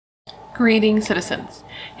Greetings, citizens.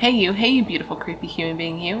 Hey you beautiful creepy human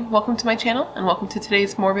being you. Welcome to my channel and welcome to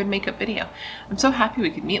today's Morbid makeup video. I'm so happy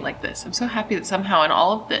we could meet like this. I'm so happy that somehow in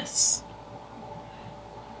all this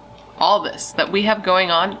that we have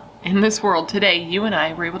going on in this world today, you and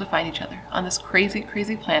I were able to find each other on this crazy,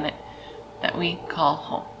 crazy planet that we call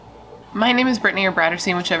home. My name is Brittany or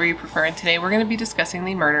Bratterstein, whichever you prefer, and today we're going to be discussing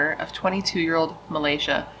the murder of 22-year-old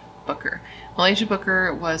Muhlaysia Booker. Muhlaysia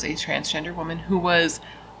Booker was a transgender woman who was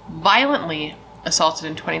violently assaulted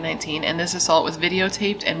in 2019, and this assault was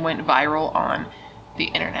videotaped and went viral on the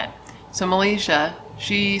internet. So Muhlaysia,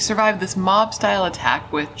 she survived this mob-style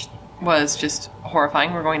attack, which was just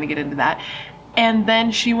horrifying. We're going to get into that. And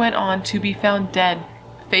then she went on to be found dead,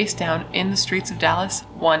 face down, in the streets of Dallas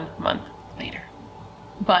 1 month later.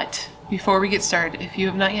 But before we get started, if you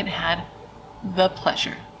have not yet had the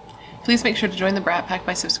pleasure, please make sure to join the Brat Pack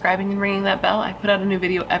by subscribing and ringing that bell. I put out a new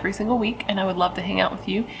video every single week, and I would love to hang out with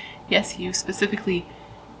you. Yes, you, specifically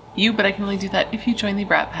you, but I can only do that if you join the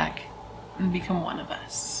Brat Pack and become one of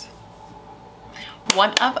us.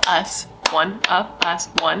 One of us, one of us,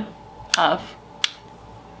 one of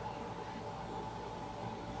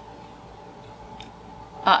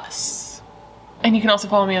us. And you can also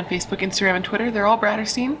follow me on Facebook, Instagram, and Twitter. They're all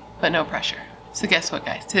Bratterstein, but no pressure. So guess what,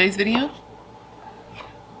 guys? Today's video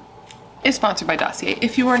is sponsored by Dossier.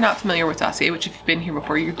 If you are not familiar with Dossier, which if you've been here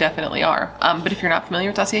before, you definitely are, but if you're not familiar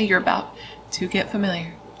with Dossier, you're about to get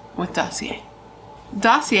familiar with Dossier.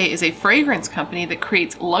 Dossier is a fragrance company that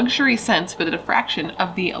creates luxury scents, but at a fraction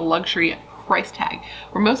of the luxury price tag,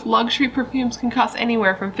 where most luxury perfumes can cost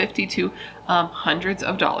anywhere from $50 to hundreds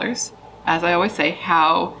of dollars. As I always say,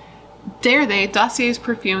 how dare they? Dossier's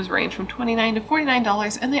perfumes range from $29 to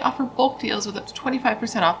 $49, and they offer bulk deals with up to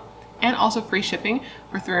 25% off and also free shipping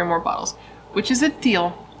for 3 or more bottles, which is a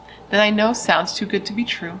deal that I know sounds too good to be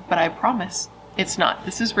true, but I promise it's not.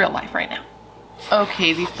 This is real life right now.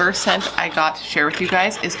 Okay, the first scent I got to share with you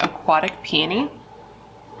guys is Aquatic Peony.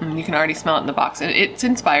 You can already smell it in the box, and it's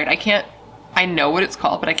inspired. I know what it's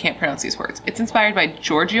called, but I can't pronounce these words. It's inspired by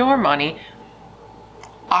Giorgio Armani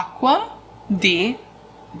Acqua di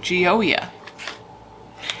Gioia.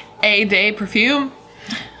 A day perfume.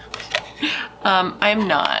 I'm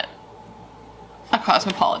not a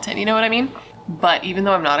cosmopolitan, you know what I mean? But even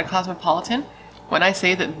though I'm not a cosmopolitan, when I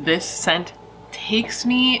say that this scent takes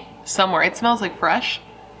me somewhere, it smells like fresh,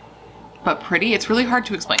 but pretty. It's really hard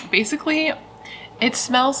to explain. Basically, it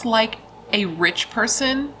smells like a rich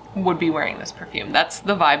person would be wearing this perfume. That's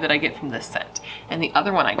the vibe that I get from this scent. And the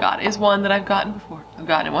other one I got is one that I've gotten before. I've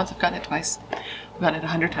gotten it once, I've gotten it twice, I've gotten it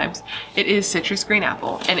 100 times. It is Citrus Green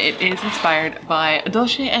Apple, and it is inspired by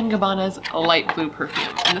Dolce & Gabbana's light blue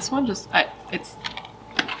perfume. And this one just, it's,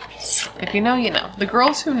 if you know, you know. The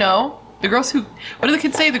girls who know, the girls who, what do the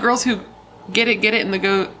kids say? The girls who get it, and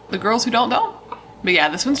the girls who don't. But yeah,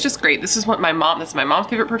 this one's just great. This is what this is my mom's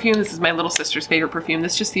favorite perfume. This is my little sister's favorite perfume.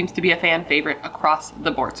 This just seems to be a fan favorite across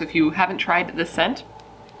the board. So if you haven't tried this scent,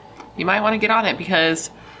 you might want to get on it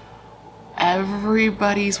because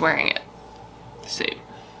everybody's wearing it. See.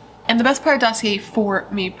 And the best part of Dossier for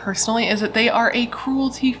me personally is that they are a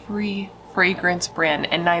cruelty-free fragrance brand,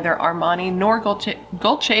 and neither Armani nor Dolce &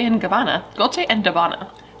 Gabbana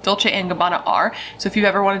are. So if you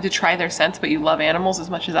ever wanted to try their scents, but you love animals as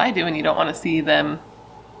much as I do and you don't want to see them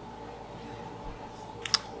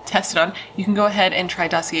tested on, you can go ahead and try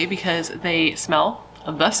Dossier because they smell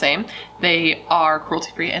the same. They are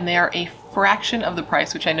cruelty-free and they are a fraction of the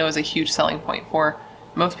price, which I know is a huge selling point for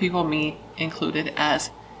most people, me included, as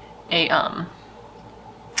a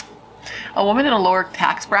woman in a lower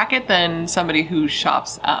tax bracket than somebody who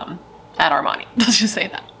shops at Armani. Let's just say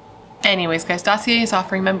that. Anyways, guys, Dossier is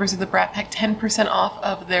offering members of the Brat Pack 10% off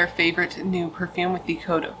of their favorite new perfume with the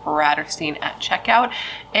code BRATTERSTEIN at checkout.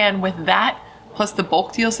 And with that, plus the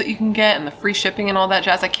bulk deals that you can get and the free shipping and all that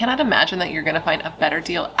jazz, I cannot imagine that you're going to find a better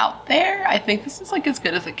deal out there. I think this is like as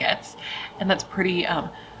good as it gets. And that's pretty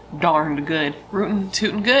darned good. Rootin'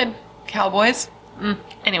 tootin' good, cowboys.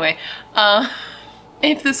 Anyway,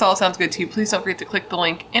 if this all sounds good to you, please don't forget to click the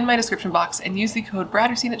link in my description box and use the code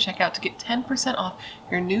BRATTERSTEIN at checkout to get 10% off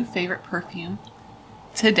your new favorite perfume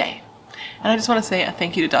today. And I just want to say a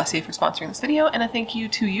thank you to Dossier for sponsoring this video, and a thank you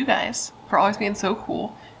to you guys for always being so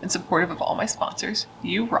cool and supportive of all my sponsors.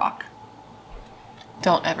 You rock.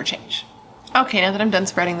 Don't ever change. Okay, now that I'm done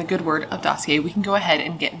spreading the good word of Dossier, we can go ahead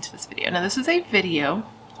and get into this video. Now this is a video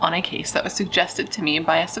on a case that was suggested to me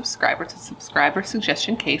by a subscriber. It's a subscriber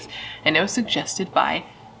suggestion case, and it was suggested by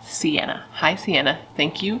Sienna. Hi Sienna.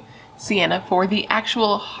 Thank you, Sienna, for the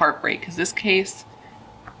actual heartbreak, because this case,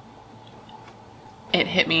 it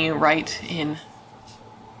hit me right in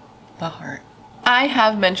the heart. I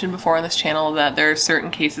have mentioned before on this channel that there are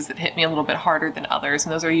certain cases that hit me a little bit harder than others,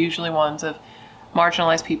 and those are usually ones of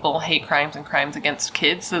marginalized people, hate crimes, and crimes against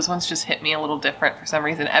kids. Those ones just hit me a little different for some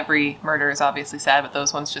reason. Every murder is obviously sad, but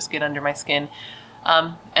those ones just get under my skin.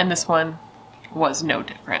 And this one was no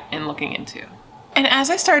different in looking into. And as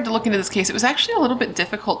I started to look into this case, it was actually a little bit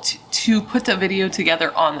difficult to put a video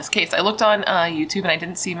together on this case. I looked on YouTube and I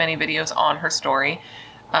didn't see many videos on her story,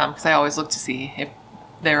 because I always look to see if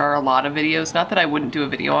there are a lot of videos. Not that I wouldn't do a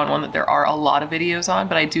video on one that there are a lot of videos on,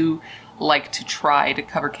 but I do like to try to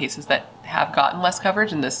cover cases that have gotten less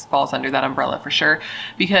coverage, and this falls under that umbrella for sure,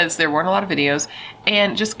 because there weren't a lot of videos,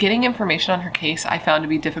 and just getting information on her case I found to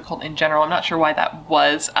be difficult in general. I'm not sure why that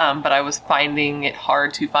was, but I was finding it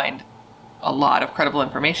hard to find a lot of credible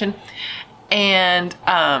information, and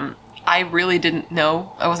I really didn't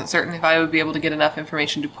know. I wasn't certain if I would be able to get enough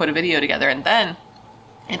information to put a video together, and then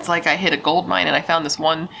it's like I hit a gold mine and I found this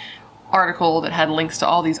one article that had links to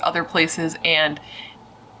all these other places. And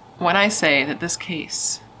when I say that this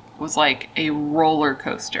case was like a roller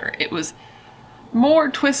coaster, it was more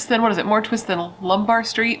twists than, what is it, more twists than Lombard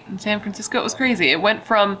Street in San Francisco. It was crazy. It went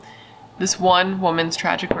from this one woman's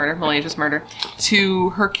tragic murder, Muhlaysha's murder,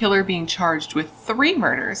 to her killer being charged with 3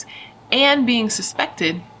 murders and being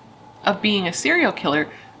suspected of being a serial killer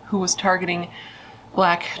who was targeting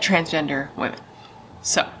Black transgender women.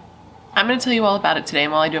 So, I'm going to tell you all about it today,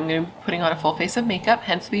 and while I do, I'm going to be putting on a full face of makeup,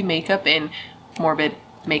 hence the makeup in Morbid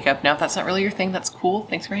makeup. Now, if that's not really your thing, that's cool.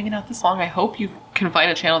 Thanks for hanging out this long. I hope you can find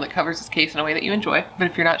a channel that covers this case in a way that you enjoy, but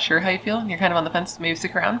if you're not sure how you feel and you're kind of on the fence, maybe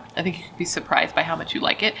stick around. I think you could be surprised by how much you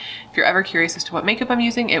like it. If you're ever curious as to what makeup I'm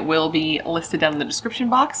using, it will be listed down in the description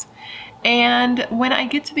box. And when I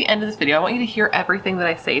get to the end of this video, I want you to hear everything that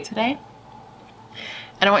I say today,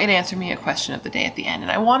 and I want you to answer me a question of the day at the end,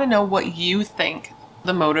 and I want to know what you think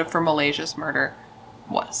the motive for Muhlaysha's murder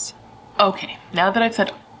was. Okay, now that I've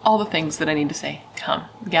said all the things that I need to say, come,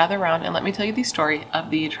 gather around and let me tell you the story of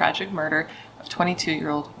the tragic murder of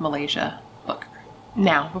 22-year-old Muhlaysia Booker.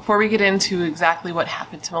 Now, before we get into exactly what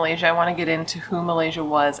happened to Muhlaysia, I want to get into who Muhlaysia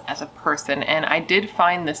was as a person, and I did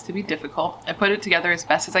find this to be difficult. I put it together as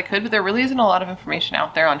best as I could, but there really isn't a lot of information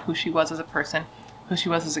out there on who she was as a person, who she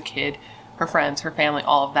was as a kid, her friends, her family,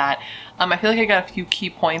 all of that. I feel like I got a few key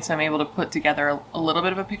points. I'm able to put together a little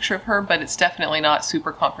bit of a picture of her, but it's definitely not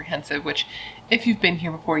super comprehensive, which if you've been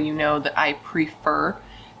here before, you know that I prefer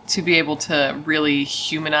to be able to really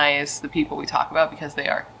humanize the people we talk about, because they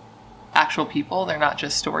are actual people. They're not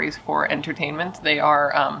just stories for entertainment. They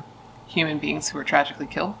are human beings who were tragically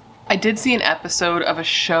killed. I did see an episode of a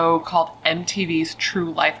show called MTV's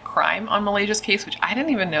True Life Crime on Muhlaysha's case, which I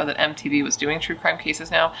didn't even know that MTV was doing true crime cases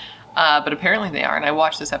now. But apparently they are, and I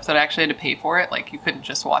watched this episode. I actually had to pay for it. Like, you couldn't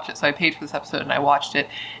just watch it, so I paid for this episode and I watched it,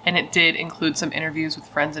 and it did include some interviews with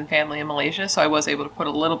friends and family in Muhlaysha, so I was able to put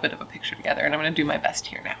a little bit of a picture together, and I'm going to do my best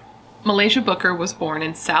here now. Muhlaysia Booker was born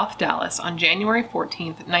in South Dallas on January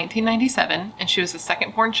 14th, 1997, and she was the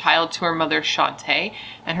second-born child to her mother, Shantae,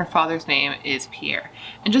 and her father's name is Pierre.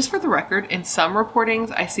 And just for the record, in some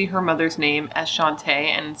reportings, I see her mother's name as Shantae,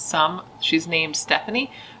 and in some, she's named Stephanie,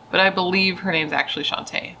 but I believe her name's actually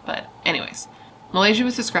Shantae. But anyways, Muhlaysia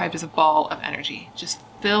was described as a ball of energy, just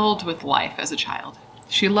filled with life as a child.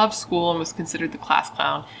 She loved school and was considered the class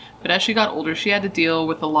clown, but as she got older, she had to deal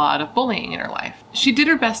with a lot of bullying in her life. She did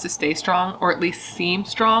her best to stay strong, or at least seem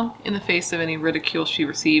strong, in the face of any ridicule she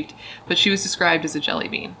received, but she was described as a jelly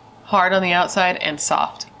bean, hard on the outside and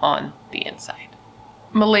soft on the inside.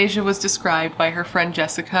 Muhlaysia was described by her friend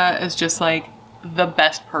Jessica as just like the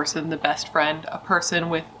best person, the best friend, a person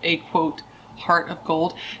with a, quote, heart of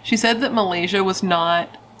gold. She said that Muhlaysia was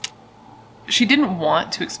not, she didn't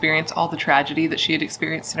want to experience all the tragedy that she had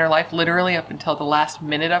experienced in her life, literally up until the last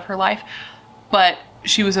minute of her life, but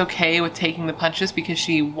she was okay with taking the punches because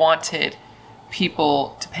she wanted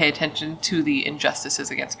people to pay attention to the injustices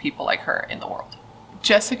against people like her in the world.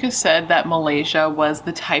 Jessica said that Muhlaysia was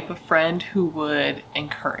the type of friend who would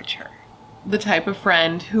encourage her. The type of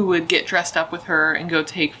friend who would get dressed up with her and go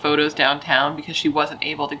take photos downtown because she wasn't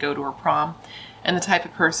able to go to her prom. And the type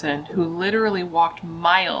of person who literally walked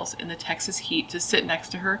miles in the Texas heat to sit next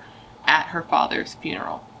to her at her father's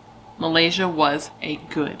funeral. Muhlaysia was a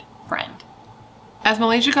good friend. As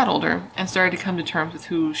Muhlaysia got older and started to come to terms with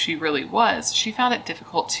who she really was, she found it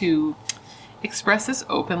difficult to express this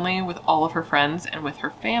openly with all of her friends and with her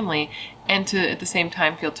family, and to at the same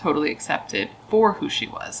time feel totally accepted for who she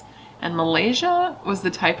was. And Muhlaysia was the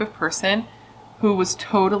type of person who was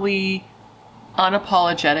totally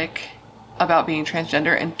unapologetic about being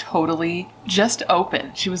transgender and totally just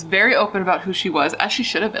open. She was very open about who she was, as she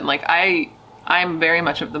should have been. Like, I I'm very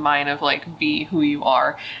much of the mind of like, be who you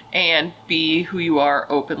are, and be who you are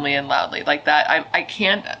openly and loudly. Like that, I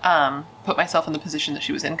can't put myself in the position that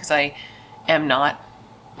she was in, because I am not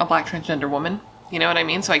a Black transgender woman. You know what I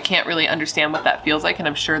mean? So I can't really understand what that feels like, and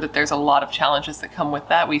I'm sure that there's a lot of challenges that come with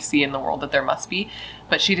that. We see in the world that there must be,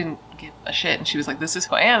 but she didn't give a shit, and she was like, this is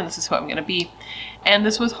who I am, this is who I'm gonna be. And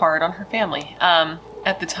this was hard on her family.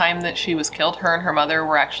 At the time that she was killed, her and her mother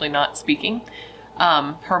were actually not speaking.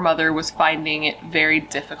 Her mother was finding it very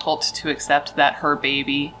difficult to accept that her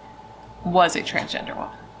baby was a transgender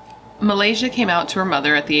woman. Muhlaysia came out to her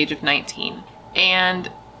mother at the age of 19,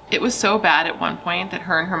 and it was so bad at one point that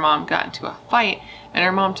her and her mom got into a fight, and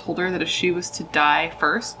her mom told her that if she was to die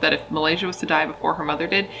first, that if Muhlaysia was to die before her mother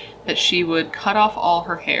did, that she would cut off all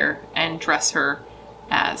her hair and dress her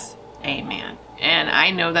as a man. And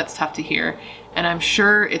I know that's tough to hear, and I'm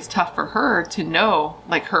sure it's tough for her to know,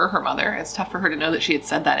 like her mother, it's tough for her to know that she had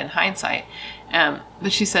said that in hindsight.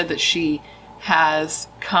 But she said that she has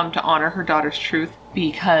come to honor her daughter's truth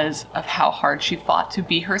because of how hard she fought to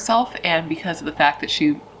be herself, and because of the fact that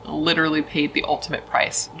she literally paid the ultimate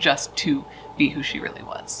price just to be who she really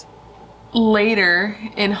was. Later,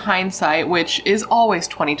 in hindsight, which is always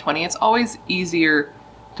 2020, it's always easier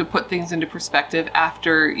to put things into perspective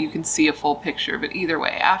after you can see a full picture. But either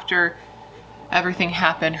way, after everything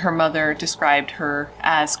happened, her mother described her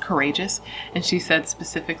as courageous, and she said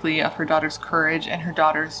specifically of her daughter's courage and her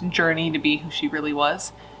daughter's journey to be who she really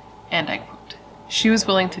was, and I quote, "She was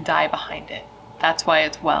willing to die behind it. That's why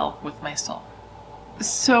it's well with my soul."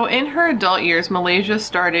 So in her adult years, Muhlaysia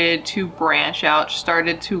started to branch out,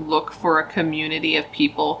 started to look for a community of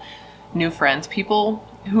people, new friends, people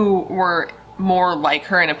who were more like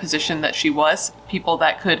her in a position that she was, people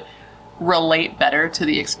that could relate better to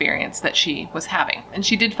the experience that she was having. And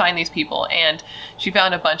she did find these people, and she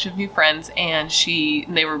found a bunch of new friends, and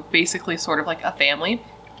they were basically sort of like a family,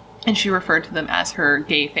 and she referred to them as her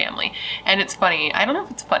gay family. And it's funny, I don't know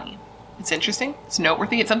if it's funny, it's interesting, it's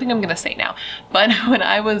noteworthy, it's something I'm gonna say now, but when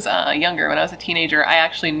I was younger, when I was a teenager, I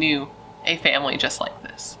actually knew a family just like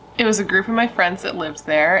this. It was a group of my friends that lived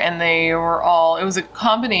there, and they were all, it was a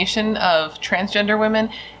combination of transgender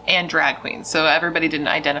women and drag queens. So everybody didn't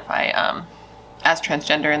identify as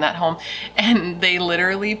transgender in that home. And they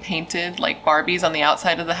literally painted like Barbies on the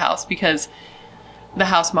outside of the house, because the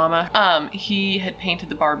house mama, he had painted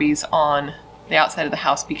the Barbies on the outside of the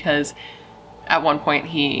house because at one point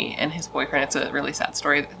he and his boyfriend, it's a really sad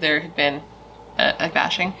story, there had been a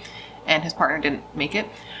bashing and his partner didn't make it.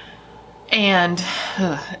 And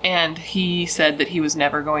he said that he was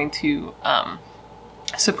never going to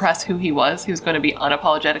suppress who he was. He was going to be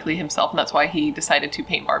unapologetically himself, and that's why he decided to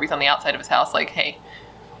paint Barbies on the outside of his house. Like, hey,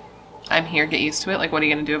 I'm here, get used to it. Like, what are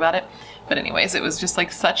you going to do about it? But anyways, it was just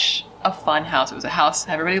like such a fun house. It was a house,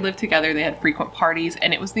 everybody lived together, they had frequent parties,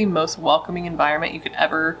 and it was the most welcoming environment you could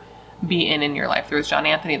ever be in your life. There was John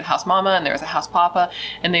Anthony, the house mama, and there was a house papa,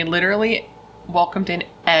 and they literally welcomed in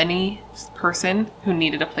any person who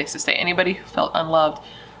needed a place to stay. Anybody who felt unloved,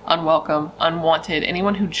 unwelcome, unwanted,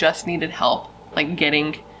 anyone who just needed help, like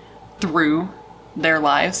getting through their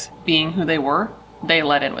lives, being who they were, they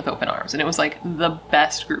let in with open arms. And it was like the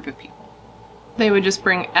best group of people. They would just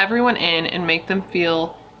bring everyone in and make them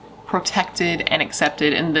feel protected and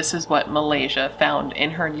accepted, and this is what Muhlaysia found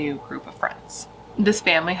in her new group of friends. This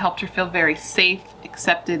family helped her feel very safe,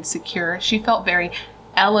 accepted, secure. She felt very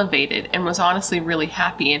elevated and was honestly really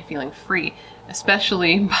happy and feeling free,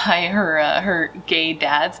 especially by her gay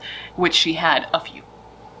dads, which she had a few.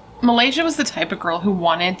 Muhlaysia was the type of girl who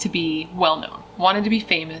wanted to be well-known, wanted to be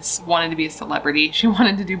famous, wanted to be a celebrity. She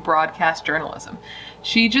wanted to do broadcast journalism.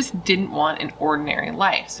 She just didn't want an ordinary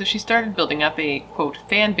life, so she started building up a, quote,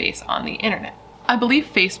 fan base on the internet. I believe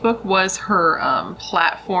Facebook was her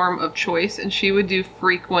platform of choice, and she would do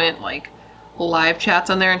frequent like live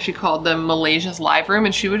chats on there, and she called them Muhlaysia's Live Room,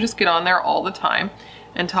 and she would just get on there all the time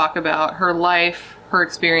and talk about her life, her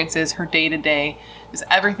experiences, her day-to-day, just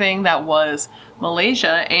everything that was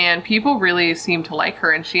Muhlaysia, and people really seemed to like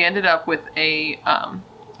her, and she ended up with a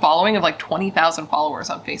following of like 20,000 followers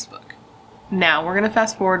on Facebook. Now we're gonna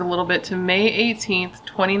fast forward a little bit to May 18th,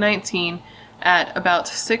 2019 at about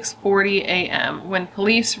 6:40 a.m. when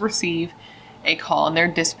police receive a call, and they're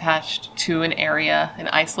dispatched to an area, an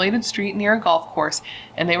isolated street near a golf course,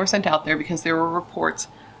 and they were sent out there because there were reports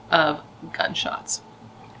of gunshots.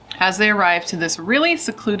 As they arrived to this really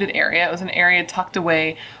secluded area, it was an area tucked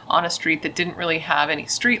away on a street that didn't really have any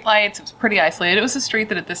street lights. It was pretty isolated. It was a street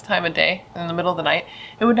that at this time of day, in the middle of the night,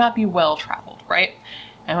 it would not be well traveled, right?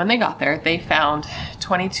 And when they got there, they found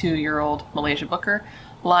 22-year-old Muhlaysia Booker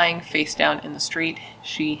lying face down in the street.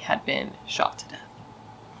 She had been shot to death.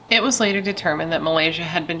 It was later determined that Muhlaysia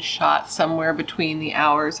had been shot somewhere between the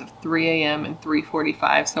hours of 3 a.m. and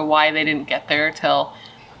 3:45. So why they didn't get there till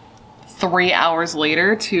 3 hours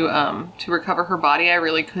later to recover her body, I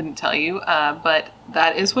really couldn't tell you. But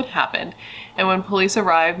that is what happened. And when police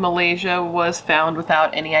arrived, Muhlaysia was found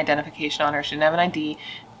without any identification on her. She didn't have an ID.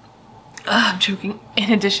 I'm choking.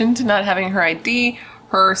 In addition to not having her ID,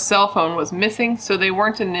 her cell phone was missing, so they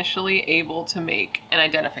weren't initially able to make an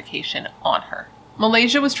identification on her.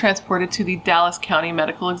 Muhlaysia was transported to the Dallas County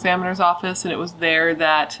Medical Examiner's office, and it was there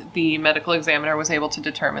that the medical examiner was able to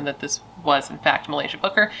determine that this was in fact Muhlaysia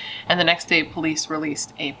Booker. And the next day, police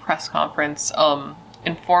released a press conference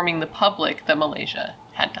informing the public that Muhlaysia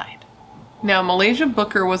had died. Now, Muhlaysia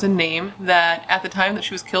Booker was a name that at the time that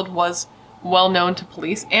she was killed was well known to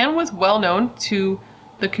police and was well known to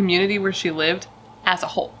the community where she lived as a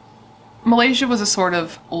whole. Muhlaysia was a sort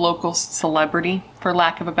of local celebrity, for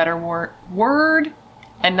lack of a better word,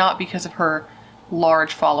 and not because of her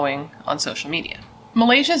large following on social media.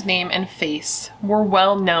 Muhlaysia's name and face were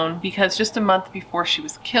well known because just a month before she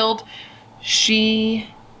was killed,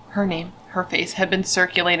 her face had been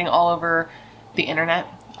circulating all over the internet,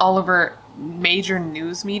 all over major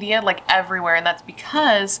news media, like everywhere, and that's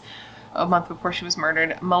because a month before she was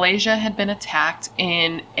murdered, Muhlaysia had been attacked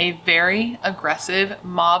in a very aggressive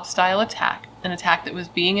mob-style attack, an attack that was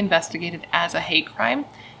being investigated as a hate crime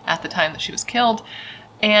at the time that she was killed,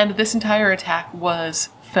 and this entire attack was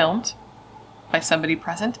filmed by somebody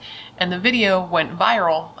present, and the video went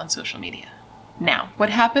viral on social media. Now, what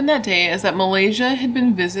happened that day is that Muhlaysia had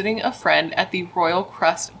been visiting a friend at the Royal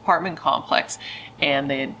Crest apartment complex, and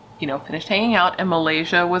they had, finished hanging out, and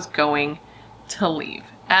Muhlaysia was going to leave.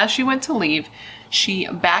 As she went to leave, she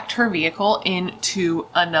backed her vehicle into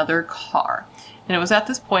another car. And it was at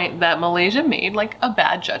this point that Muhlaysia made like a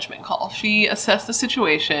bad judgment call. She assessed the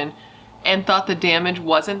situation and thought the damage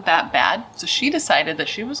wasn't that bad. So she decided that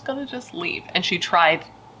she was gonna just leave, and she tried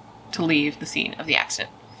to leave the scene of the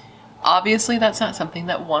accident. Obviously, that's not something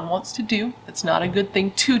that one wants to do. It's not a good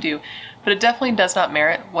thing to do, but it definitely does not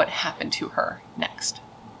merit what happened to her next.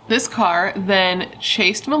 This car then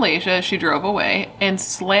chased Muhlaysia as she drove away and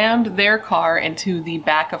slammed their car into the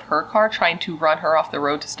back of her car, trying to run her off the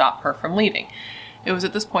road to stop her from leaving. It was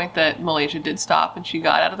at this point that Muhlaysia did stop, and she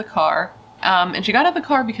got out of the car. And she got out of the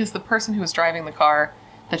car because the person who was driving the car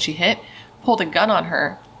that she hit pulled a gun on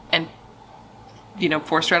her and,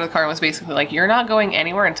 forced her out of the car and was basically like, "You're not going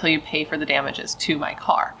anywhere until you pay for the damages to my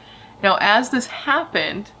car." Now, as this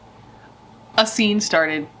happened, a scene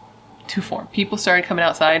started to form. People started coming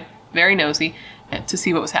outside, very nosy, to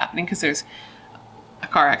see what was happening, because there's a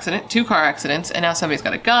car accident, 2 car accidents, and now somebody's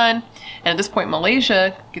got a gun. And at this point,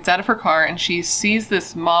 Muhlaysia gets out of her car and she sees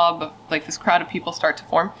this mob, like this crowd of people start to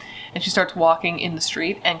form, and she starts walking in the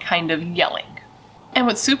street and kind of yelling. And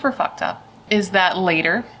what's super fucked up is that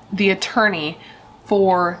later, the attorney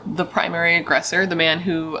for the primary aggressor, the man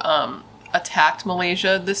who attacked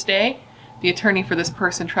Muhlaysia this day, the attorney for this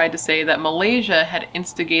person tried to say that Muhlaysia had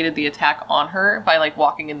instigated the attack on her by like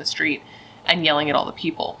walking in the street and yelling at all the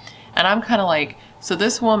people. And I'm kind of like, so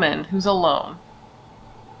this woman who's alone,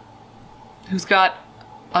 who's got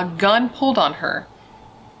a gun pulled on her,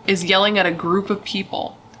 is yelling at a group of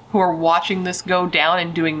people who are watching this go down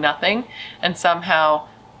and doing nothing, and somehow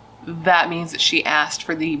that means that she asked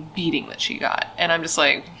for the beating that she got. And I'm just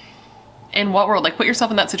like, in what world? Like, put yourself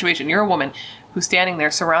in that situation. You're a woman who's standing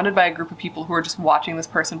there surrounded by a group of people who are just watching this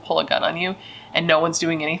person pull a gun on you, and no one's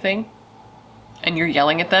doing anything, and you're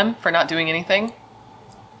yelling at them for not doing anything.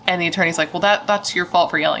 And the attorney's like, well, that's your fault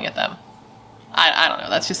for yelling at them. I don't know.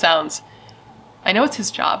 That just sounds... I know it's his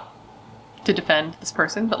job to defend this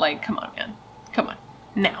person, but like, come on, man. Come on.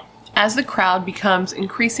 Now, as the crowd becomes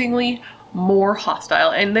increasingly more hostile,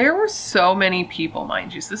 and there were so many people,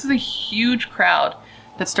 mind you, so this is a huge crowd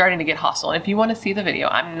that's starting to get hostile. And if you want to see the video,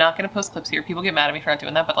 I'm not going to post clips here. People get mad at me for not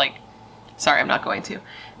doing that, but like, sorry, I'm not going to.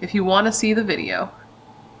 If you want to see the video,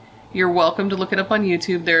 you're welcome to look it up on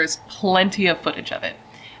YouTube. There's plenty of footage of it.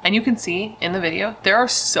 And you can see in the video, there are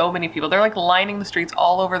so many people. They're like lining the streets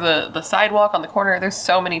all over the sidewalk, on the corner. There's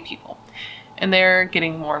so many people. And they're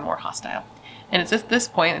getting more and more hostile. And it's at this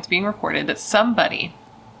point, it's being recorded, that somebody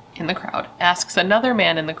in the crowd asks another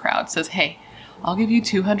man in the crowd, says, hey, I'll give you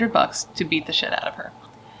 $200 to beat the shit out of her.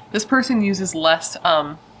 This person uses less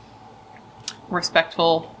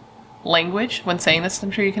respectful language when saying this, I'm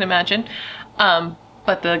sure you can imagine.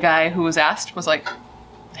 But the guy who was asked was like,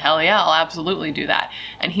 hell yeah, I'll absolutely do that.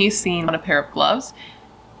 And he's seen on a pair of gloves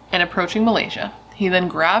and approaching Muhlaysia. He then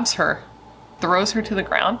grabs her, throws her to the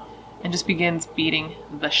ground, and just begins beating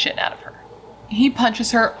the shit out of her. He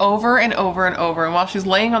punches her over and over and over, and while she's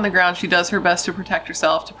laying on the ground, she does her best to protect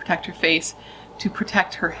herself, to protect her face, to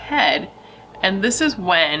protect her head. And this is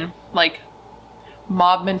when, like,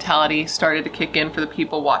 mob mentality started to kick in for the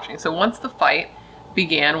people watching. So once the fight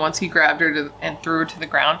began, once he grabbed her and threw her to the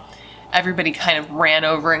ground, everybody kind of ran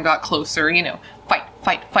over and got closer, you know, fight,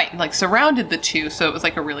 fight, fight, and like surrounded the two. So it was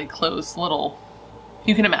like a really close little,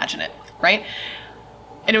 you can imagine it, right?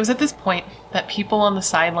 And it was at this point that people on the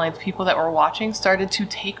sidelines, people that were watching, started to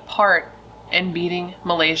take part in beating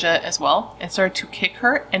Muhlaysia as well, and started to kick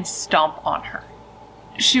her and stomp on her.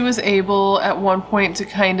 She was able at one point to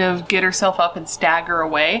kind of get herself up and stagger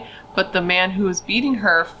away, but the man who was beating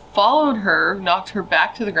her followed her, knocked her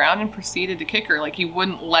back to the ground, and proceeded to kick her. Like, he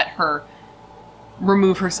wouldn't let her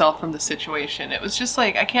remove herself from the situation. It was just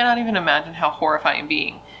like, I cannot even imagine how horrifying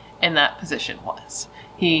being in that position was.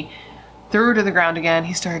 He threw her to the ground again.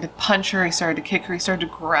 He started to punch her. He started to kick her. He started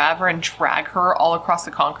to grab her and drag her all across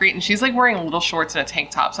the concrete. And she's like wearing little shorts and a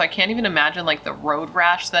tank top. So I can't even imagine like the road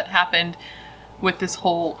rash that happened with this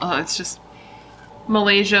whole, it's just,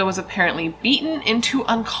 Muhlaysia was apparently beaten into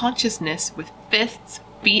unconsciousness with fists,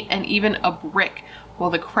 feet, and even a brick, while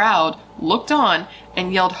the crowd looked on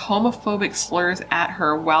and yelled homophobic slurs at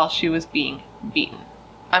her while she was being beaten.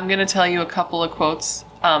 I'm gonna tell you a couple of quotes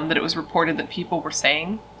that it was reported that people were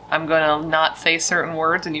saying. I'm gonna not say certain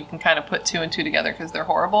words, and you can kind of put two and two together because they're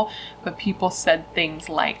horrible, but people said things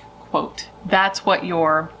like, quote, "That's what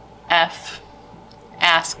your F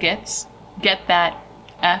ass gets. Get that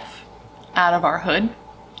F out of our hood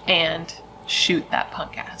and shoot that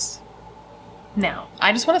punk ass." Now,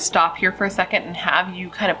 I just want to stop here for a second and have you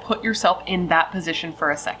kind of put yourself in that position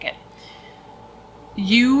for a second.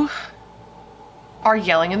 You are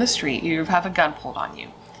yelling in the street. You have a gun pulled on you.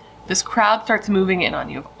 This crowd starts moving in on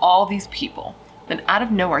you of all these people. Then out of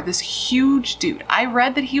nowhere, this huge dude, I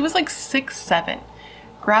read that he was like 6'7",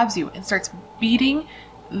 grabs you and starts beating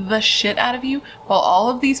the shit out of you while all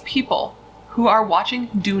of these people who are watching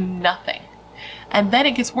do nothing. And then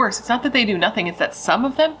it gets worse. It's not that they do nothing, it's that some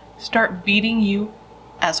of them start beating you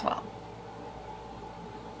as well.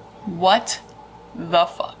 What the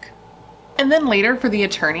fuck? And then later for the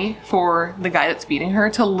attorney for the guy that's beating her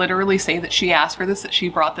to literally say that she asked for this, that she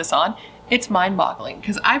brought this on, it's mind-boggling.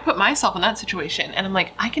 Because I put myself in that situation and I'm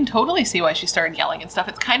like, I can totally see why she started yelling and stuff.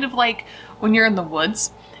 It's kind of like when you're in the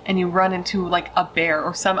woods and you run into like a bear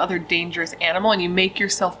or some other dangerous animal and you make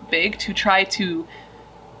yourself big to try to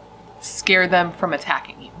scare them from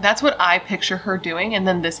attacking you. That's what I picture her doing, and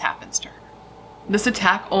then this happens to her. This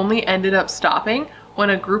attack only ended up stopping when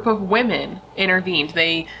a group of women intervened.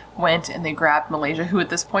 They went and they grabbed Muhlaysia, who at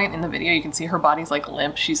this point in the video you can see her body's like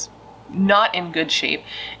limp. She's not in good shape,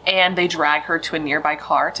 and they drag her to a nearby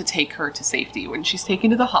car to take her to safety. When she's taken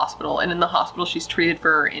to the hospital, and in the hospital she's treated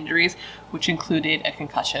for her injuries, which included a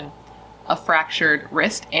concussion, a fractured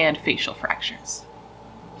wrist, and facial fractures.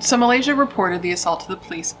 So Muhlaysia reported the assault to the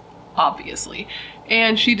police, obviously,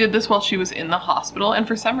 and she did this while she was in the hospital. And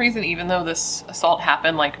for some reason, even though this assault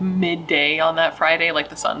happened like midday on that Friday, like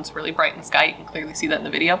the sun's really bright in the sky, you can clearly see that in the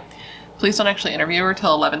video, police don't actually interview her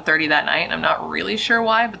till 11:30 that night, and I'm not really sure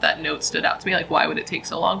why, but that note stood out to me, like why would it take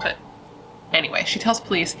so long? But anyway, she tells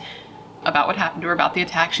police about what happened to her, about the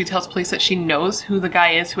attack. She tells police that she knows who the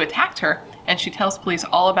guy is who attacked her, and she tells police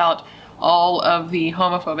all about all of the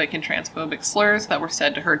homophobic and transphobic slurs that were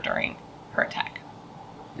said to her during her attack.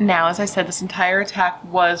 Now, as I said, this entire attack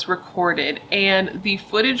was recorded, and the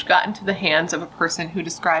footage got into the hands of a person who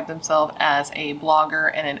described themselves as a blogger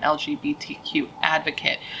and an LGBTQ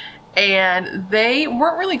advocate. And they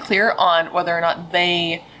weren't really clear on whether or not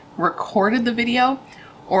they recorded the video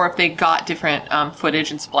or if they got different footage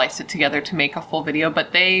and spliced it together to make a full video,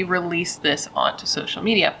 but they released this onto social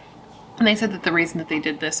media. And they said that the reason that they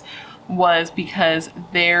did this was because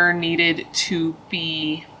there needed to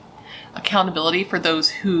be accountability for those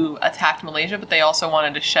who attacked Muhlaysia, but they also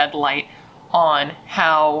wanted to shed light on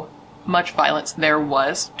how much violence there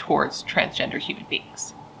was towards transgender human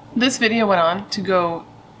beings. This video went on to go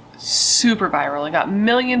super viral. It got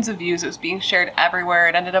millions of views. It was being shared everywhere.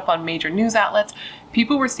 It ended up on major news outlets.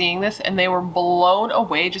 People were seeing this and they were blown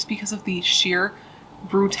away just because of the sheer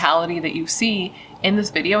brutality that you see in this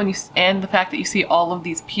video, and the fact that you see all of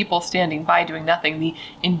these people standing by doing nothing, the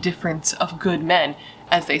indifference of good men,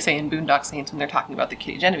 as they say in Boondock Saints when they're talking about the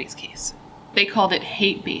Kitty Genovese case. They called it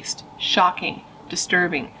hate-based, shocking,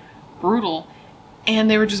 disturbing, brutal, and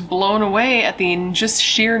they were just blown away at the just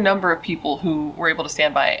sheer number of people who were able to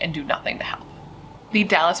stand by and do nothing to help. The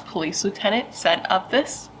Dallas police lieutenant said of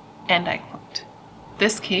this, and I quote,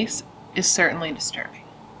 "This case is certainly disturbing.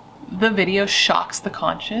 The video shocks the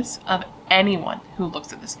conscience of anyone who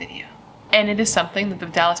looks at this video. and it is something that the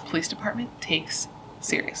Dallas Police Department takes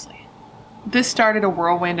seriously. This started a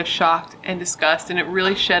whirlwind of shock and disgust, and it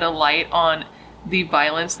really shed a light on the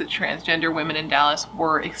violence that transgender women in Dallas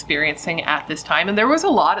were experiencing at this time. And there was a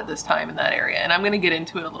lot at this time in that area, and I'm going to get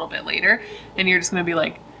into it a little bit later, and you're just going to be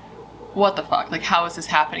like, what the fuck? Like, how is this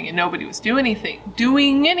happening? And nobody was doing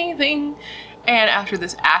anything. And after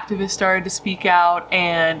this activist started to speak out,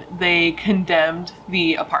 and they condemned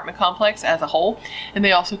the apartment complex as a whole, and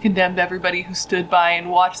they also condemned everybody who stood by and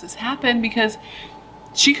watched this happen, because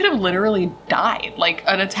she could have literally died. Like,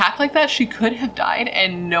 an attack like that, she could have died,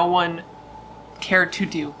 and no one cared to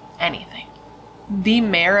do anything. The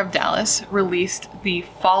mayor of Dallas released the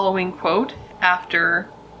following quote after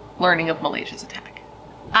learning of Muhlaisia's attack.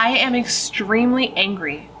 "I am extremely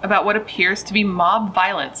angry about what appears to be mob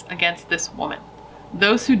violence against this woman.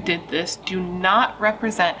 Those who did this do not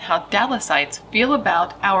represent how Dallasites feel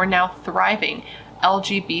about our now thriving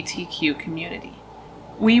LGBTQ community.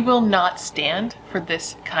 We will not stand for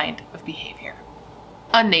this kind of behavior."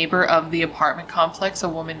 A neighbor of the apartment complex, a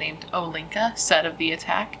woman named Olinka, said of the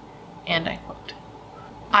attack, and I quote,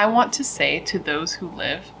 "I want to say to those who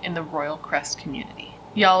live in the Royal Crest community,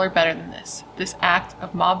 y'all are better than this. This act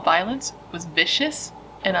of mob violence was vicious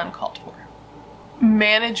and uncalled for."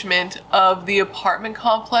 Management of the apartment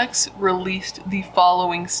complex released the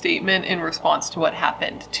following statement in response to what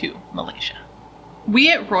happened to Muhlaisia.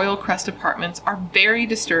 "We at Royal Crest Apartments are very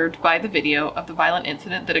disturbed by the video of the violent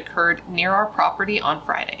incident that occurred near our property on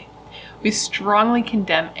Friday. We strongly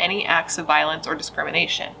condemn any acts of violence or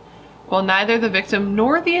discrimination. While neither the victim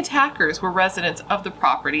nor the attackers were residents of the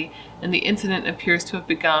property, and the incident appears to have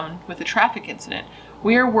begun with a traffic incident,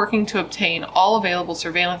 we are working to obtain all available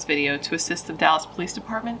surveillance video to assist the Dallas Police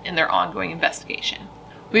Department in their ongoing investigation.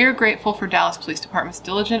 We are grateful for Dallas Police Department's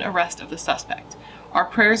diligent arrest of the suspect. Our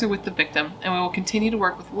prayers are with the victim, and we will continue to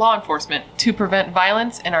work with law enforcement to prevent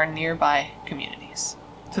violence in our nearby communities."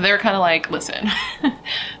 So they were kind of like, listen,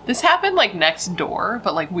 this happened like next door,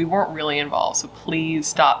 but like we weren't really involved, so please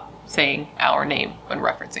stop saying our name when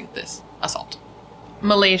referencing this assault.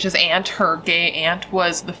 Muhlaisia's aunt, her gay aunt,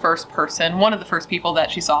 was the first person, one of the first people that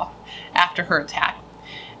she saw after her attack.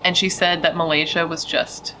 And she said that Muhlaisia was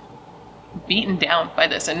just beaten down by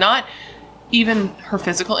this, and not even her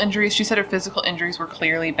physical injuries. She said her physical injuries were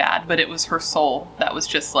clearly bad, but it was her soul that was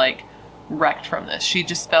just like wrecked from this. She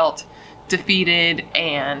just felt defeated,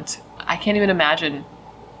 and I can't even imagine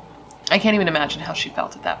how she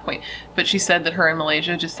felt at that point. But she said that her and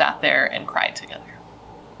Muhlaisia just sat there and cried together.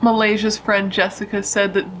 Muhlaisia's friend Jessica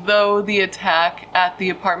said that though the attack at the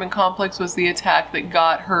apartment complex was the attack that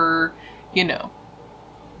got her, you know,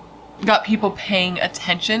 got people paying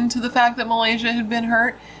attention to the fact that Muhlaisia had been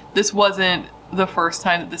hurt, this wasn't the first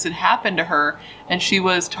time that this had happened to her, and she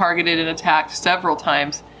was targeted and attacked several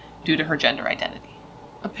times due to her gender identity.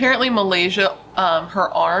 Apparently Muhlaisia, her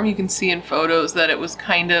arm, you can see in photos that it was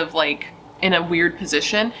kind of like in a weird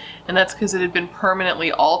position, and that's because it had been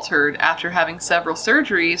permanently altered after having several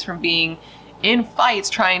surgeries from being in fights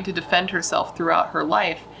trying to defend herself throughout her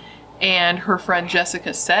life. And her friend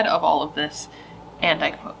Jessica said of all of this, and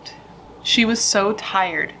I quote, "She was so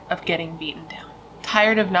tired of getting beaten down,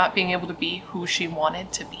 tired of not being able to be who she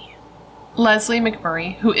wanted to be." Leslie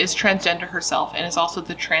McMurray, who is transgender herself and is also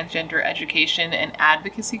the transgender education and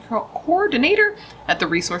advocacy coordinator at the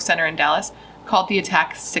Resource Center in Dallas, called the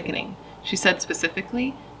attack sickening. She said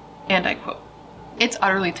specifically, and I quote, "It's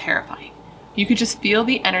utterly terrifying. You could just feel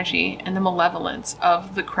the energy and the malevolence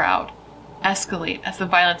of the crowd escalate as the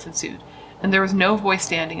violence ensued, and there was no voice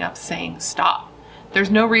standing up saying stop.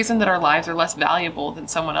 There's no reason that our lives are less valuable than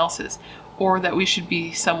someone else's, or that we should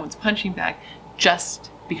be someone's punching bag just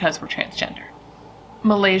because we're transgender."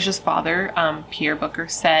 Muhlaisia's father, Pierre Booker,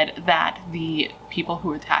 said that the people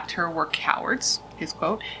who attacked her were cowards, his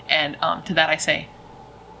quote, and to that I say,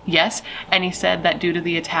 yes. And he said that due to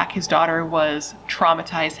the attack, his daughter was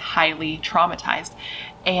traumatized, highly traumatized.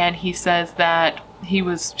 And he says that he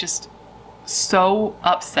was just so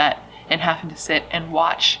upset and having to sit and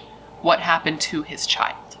watch what happened to his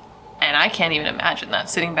child. And I can't even imagine that,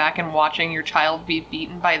 sitting back and watching your child be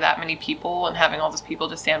beaten by that many people and having all those people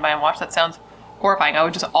just stand by and watch. That sounds horrifying. I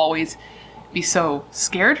would just always be so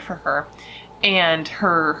scared for her. And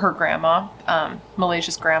her grandma,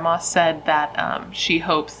 Muhlaisia's grandma, said that she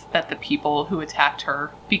hopes that the people who attacked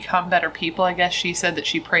her become better people. I guess she said that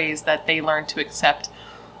she prays that they learn to accept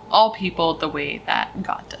all people the way that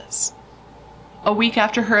God does. A week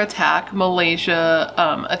after her attack, Muhlaisia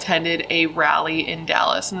attended a rally in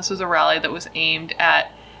Dallas, and this was a rally that was aimed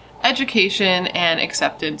at education and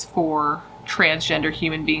acceptance for transgender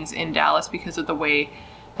human beings in Dallas because of the way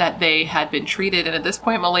that they had been treated. And at this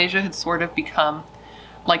point, Muhlaysia had sort of become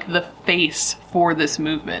like the face for this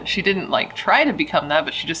movement. She didn't like try to become that,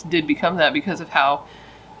 but she just did become that because of how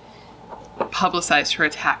publicized her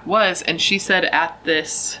attack was. And she said at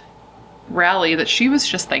this rally that she was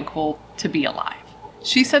just thankful to be alive.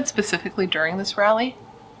 She said specifically during this rally,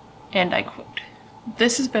 and I quote,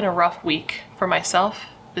 "This has been a rough week for myself,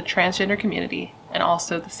 the transgender community, and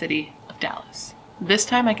also the city of Dallas. This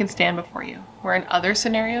time I can stand before you, where in other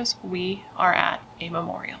scenarios we are at a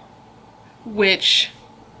memorial." Which,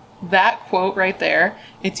 that quote right there,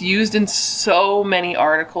 it's used in so many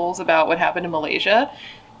articles about what happened in Muhlaysia.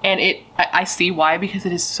 And I see why, because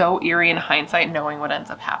it is so eerie in hindsight knowing what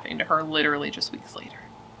ends up happening to her literally just weeks later.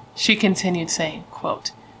 She continued saying,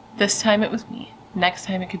 quote, "This time it was me. Next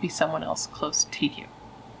time it could be someone else close to you."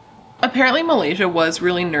 Apparently Muhlaysia was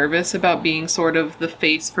really nervous about being sort of the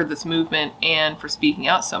face for this movement and for speaking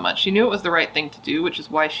out so much. She knew it was the right thing to do, which is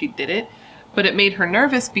why she did it. But it made her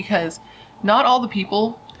nervous because not all the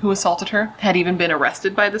people who assaulted her had even been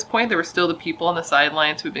arrested by this point. There were still the people on the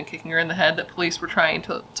sidelines who had been kicking her in the head that police were trying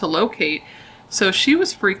to locate. So she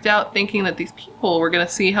was freaked out thinking that these people were going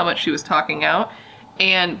to see how much she was talking out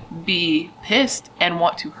and be pissed and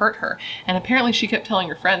want to hurt her. And apparently she kept telling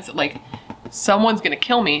her friends that like, someone's going to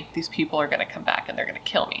kill me. These people are going to come back and they're going to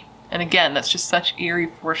kill me. And again, that's just such eerie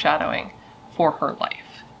foreshadowing for her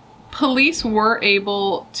life. Police were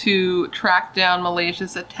able to track down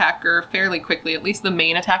Muhlaysia's attacker fairly quickly, at least the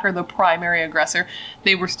main attacker, the primary aggressor.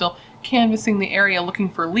 They were still canvassing the area looking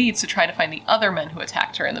for leads to try to find the other men who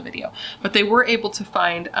attacked her in the video. But they were able to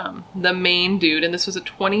find the main dude, and this was a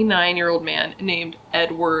 29-year-old man named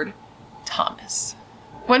Edward Thomas.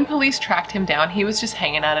 When police tracked him down, he was just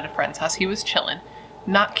hanging out at a friend's house. He was chilling,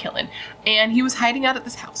 not killing, and he was hiding out at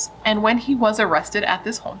this house. And when he was arrested at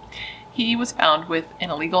this home, he was found with an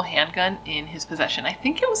illegal handgun in his possession. I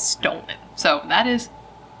think it was stolen. So that is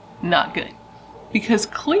not good, because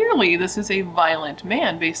clearly this is a violent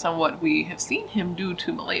man based on what we have seen him do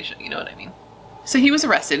to Muhlaysia, you know what I mean? So he was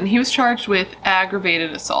arrested and he was charged with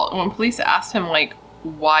aggravated assault. And when police asked him like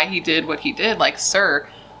why he did what he did, like, "Sir,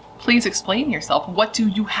 please explain yourself. What do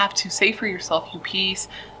you have to say for yourself, you piece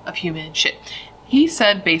of human shit?" He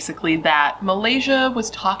said basically that Muhlaysia was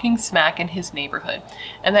talking smack in his neighborhood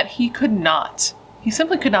and that he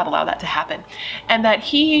simply could not allow that to happen, and that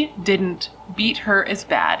he didn't beat her as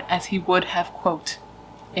bad as he would have, quote,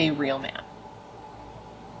 a real man.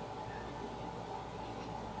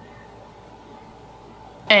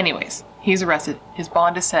 Anyways, he's arrested. His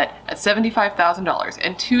bond is set at $75,000,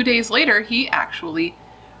 and 2 days later, he actually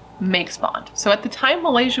makes bond. So at the time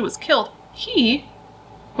Muhlaysia was killed, he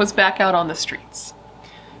was back out on the streets.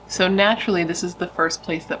 So naturally, this is the first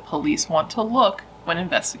place that police want to look when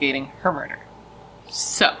investigating her murder.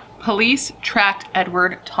 So police tracked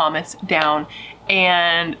Edward Thomas down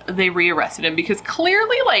and they rearrested him because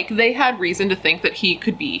clearly like they had reason to think that he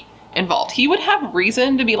could be involved. He would have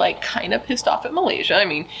reason to be like kind of pissed off at Muhlaysia. I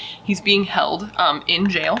mean, he's being held in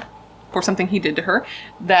jail for something he did to her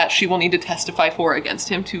that she will need to testify for against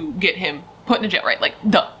him to get him put in jail, right? Like,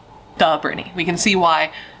 duh, Brittany. We can see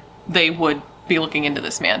why they would be looking into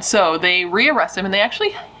this man. So they rearrest him and they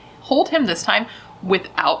actually hold him this time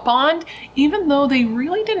without bond, even though they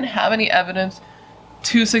really didn't have any evidence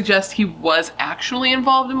to suggest he was actually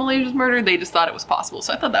involved in Muhlaysia's murder. They just thought it was possible.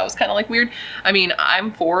 So I thought that was kind of like weird. I mean,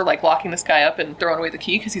 I'm for like locking this guy up and throwing away the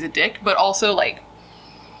key because he's a dick, but also like,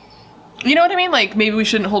 you know what I mean? Like maybe we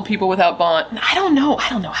shouldn't hold people without bond. I don't know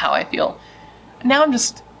how I feel. Now I'm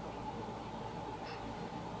just,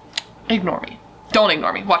 ignore me. Don't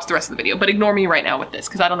ignore me. Watch the rest of the video, but ignore me right now with this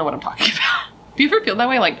because I don't know what I'm talking about. Do you ever feel that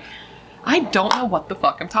way? Like, I don't know what the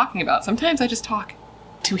fuck I'm talking about. Sometimes I just talk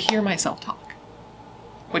to hear myself talk,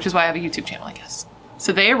 which is why I have a YouTube channel, I guess.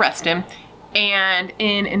 So they arrest him, and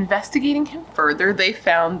in investigating him further, they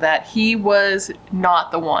found that he was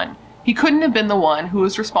not the one. He couldn't have been the one who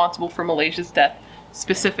was responsible for Muhlaysia's death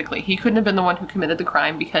specifically. He couldn't have been the one who committed the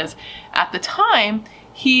crime because at the time,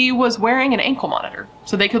 he was wearing an ankle monitor,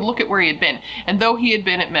 so they could look at where he had been. And though he had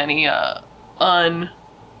been at many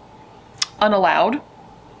unallowed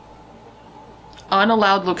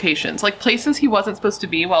locations, like places he wasn't supposed to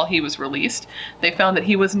be while he was released, they found that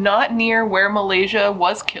he was not near where Muhlaysia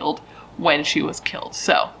was killed when she was killed.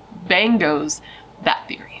 So bang goes that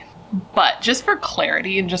theory. But just for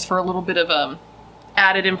clarity and just for a little bit of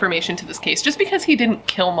added information to this case, just because he didn't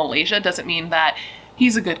kill Muhlaysia doesn't mean that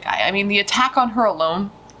he's a good guy. I mean, the attack on her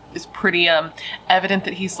alone is pretty evident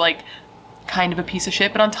that he's like kind of a piece of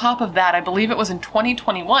shit. But on top of that, I believe it was in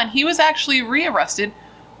 2021, he was actually rearrested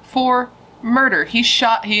for murder.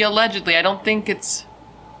 He allegedly, I don't think it's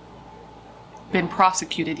been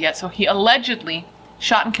prosecuted yet. So he allegedly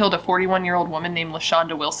shot and killed a 41-year-old woman named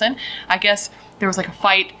LaShonda Wilson. I guess there was like a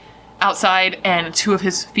fight outside and 2 of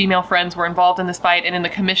his female friends were involved in this fight, and in the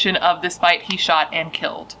commission of this fight he shot and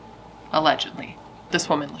killed, allegedly, this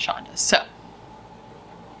woman LaShonda. So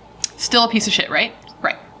still a piece of shit, right?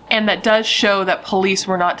 Right. And that does show that police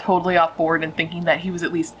were not totally off board in thinking that he was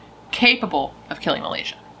at least capable of killing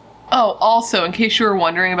Muhlaysia. Oh, also, in case you were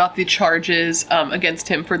wondering about the charges against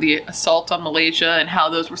him for the assault on Muhlaysia and how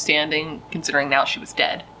those were standing, considering now she was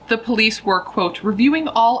dead, the police were, quote, reviewing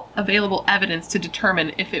all available evidence to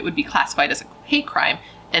determine if it would be classified as a hate crime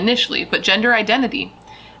initially, but gender identity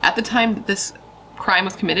at the time that this crime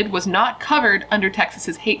was committed was not covered under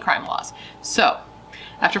Texas's hate crime laws. So,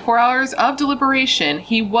 after 4 hours of deliberation,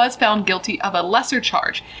 he was found guilty of a lesser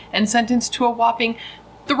charge and sentenced to a whopping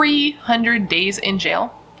 300 days in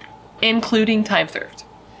jail, including time served.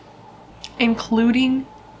 Including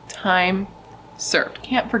time served.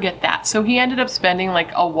 Can't forget that. So he ended up spending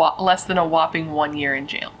like less than a whopping 1 year in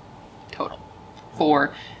jail total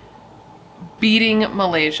for beating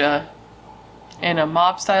Muhlaysia in a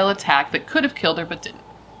mob-style attack that could have killed her but didn't.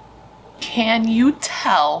 Can you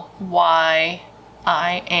tell why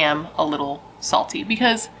I am a little salty?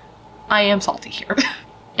 Because I am salty here.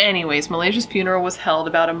 Anyways, Muhlaysia's funeral was held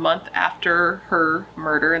about a month after her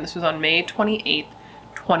murder, and this was on May 28th,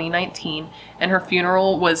 2019, and her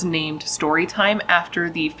funeral was named Storytime after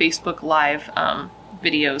the Facebook Live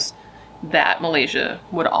videos that Muhlaysia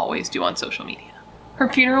would always do on social media. Her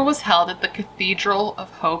funeral was held at the Cathedral of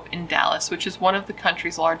Hope in Dallas, which is one of the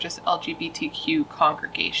country's largest LGBTQ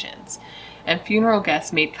congregations, and funeral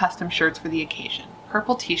guests made custom shirts for the occasion.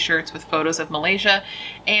 Purple t-shirts with photos of Muhlaysia,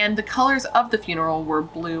 and the colors of the funeral were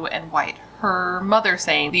blue and white. Her mother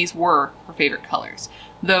saying these were her favorite colors,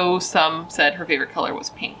 though some said her favorite color was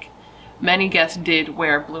pink. Many guests did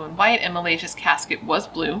wear blue and white, and Muhlaysia's casket was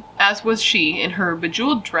blue, as was she in her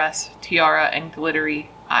bejeweled dress, tiara, and glittery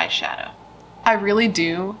eyeshadow. I really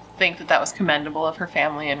do think that that was commendable of her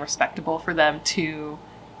family and respectable for them to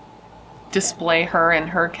display her in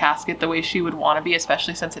her casket the way she would want to be,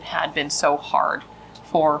 especially since it had been so hard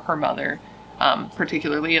for her mother,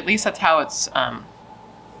 particularly. At least that's how it's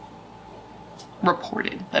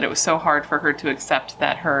reported, that it was so hard for her to accept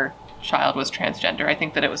that her child was transgender. I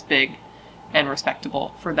think that it was big and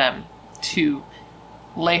respectable for them to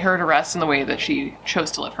lay her to rest in the way that she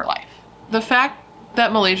chose to live her life. The fact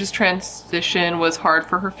that Muhlaysia's transition was hard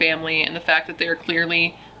for her family, and the fact that they're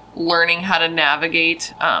clearly learning how to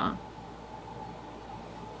navigate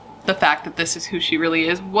the fact that this is who she really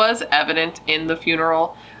is, was evident in the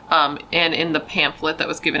funeral and in the pamphlet that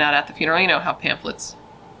was given out at the funeral. You know how pamphlets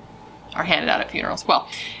are handed out at funerals. Well,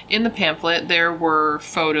 in the pamphlet there were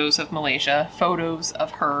photos of Muhlaysia, photos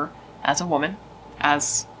of her as a woman,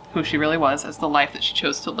 as who she really was, as the life that she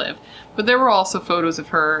chose to live. But there were also photos of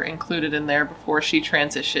her included in there before she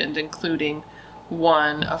transitioned, including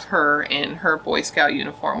one of her in her Boy Scout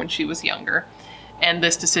uniform when she was younger. And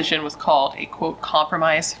this decision was called a, quote,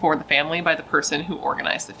 compromise for the family by the person who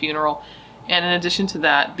organized the funeral. And in addition to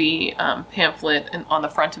that, the pamphlet, and on the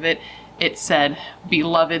front of it, it said,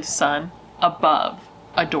 beloved son, above,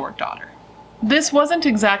 adored daughter. This wasn't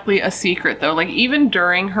exactly a secret, though. Like, even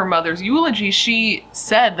during her mother's eulogy, she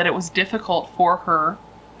said that it was difficult for her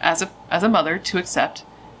as a mother to accept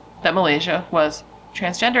that Muhlaysia was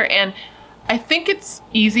transgender. And I think it's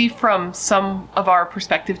easy from some of our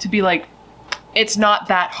perspective to be like, it's not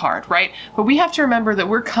that hard, right? But we have to remember that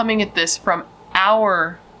we're coming at this from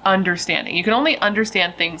our understanding. You can only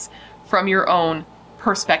understand things from your own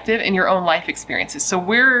perspective and your own life experiences. So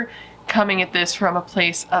we're coming at this from a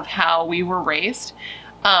place of how we were raised,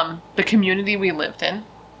 the community we lived in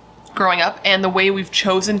growing up, and the way we've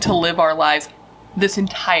chosen to live our lives this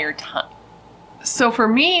entire time. So for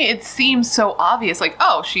me, it seems so obvious, like,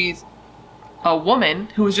 oh, she's a woman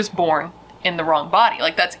who was just born in the wrong body.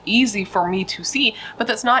 Like, that's easy for me to see, but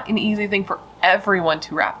that's not an easy thing for everyone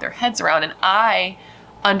to wrap their heads around. And I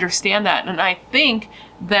understand that. And I think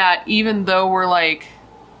that even though we're like,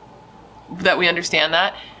 that we understand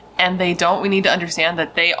that, and they don't, we need to understand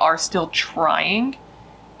that they are still trying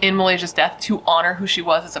in Muhlaysia's death to honor who she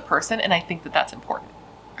was as a person. And I think that that's important.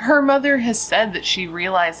 Her mother has said that she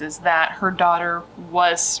realizes that her daughter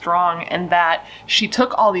was strong and that she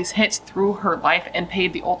took all these hits through her life and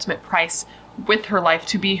paid the ultimate price with her life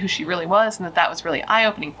to be who she really was, and that was really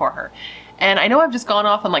eye-opening for her. And I know I've just gone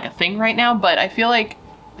off on like a thing right now, but I feel like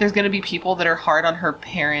there's going to be people that are hard on her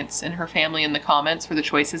parents and her family in the comments for the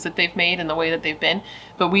choices that they've made and the way that they've been.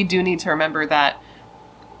 But we do need to remember that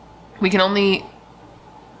we can only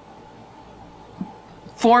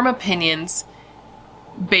form opinions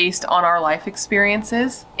based on our life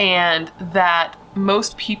experiences, and that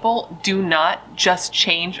most people do not just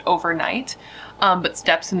change overnight, but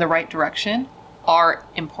steps in the right direction are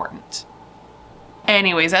important.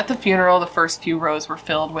 Anyways, at the funeral, the first few rows were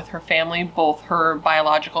filled with her family, both her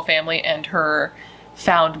biological family and her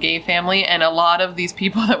found gay family, and a lot of these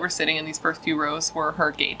people that were sitting in these first few rows were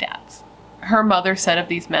her gay dads. Her mother said of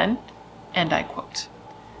these men, and I quote,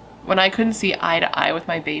 "When I couldn't see eye to eye with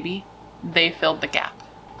my baby, they filled the gap.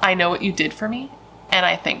 I know what you did for me, and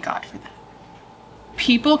I thank God for that."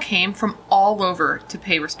 People came from all over to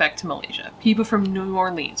pay respect to Muhlaysia. People from New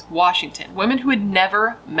Orleans, Washington, women who had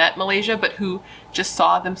never met Muhlaysia but who just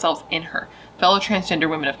saw themselves in her. Fellow transgender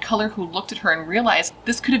women of color who looked at her and realized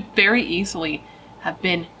this could have very easily have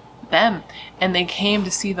been them. And they came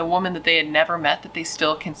to see the woman that they had never met that they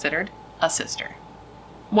still considered a sister.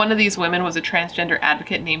 One of these women was a transgender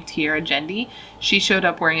advocate named Tiara Jendi. She showed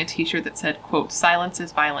up wearing a t-shirt that said, quote, "Silence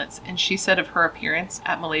is violence." And she said of her appearance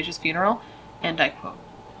at Muhlaysia's funeral, and I quote,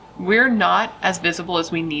 "We're not as visible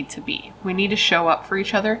as we need to be. We need to show up for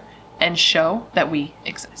each other and show that we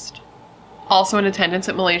exist." Also in attendance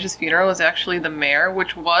at Muhlaysia's funeral was actually the mayor,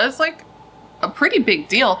 which was like a pretty big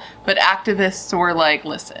deal, but activists were like,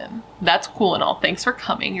 listen, that's cool and all. Thanks for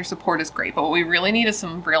coming. Your support is great. But what we really need is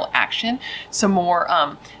some real action, some more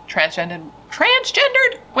transgendered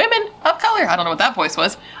women of color. I don't know what that voice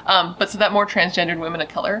was. But so that more transgendered women of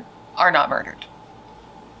color are not murdered.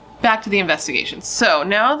 Back to the investigation. So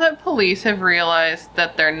now that police have realized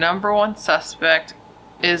that their #1 suspect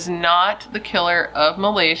is not the killer of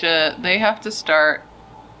Muhlaysia, they have to start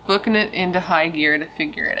booking it into high gear to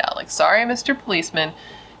figure it out. Like, sorry, Mr. Policeman,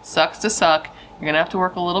 sucks to suck. You're gonna have to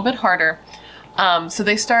work a little bit harder. So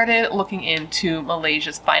they started looking into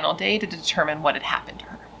Muhlaysia's final day to determine what had happened to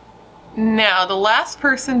her. Now, the last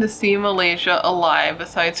person to see Muhlaysia alive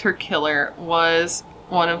besides her killer was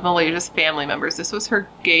one of Muhlaysia's family members. This was her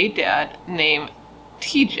gay dad named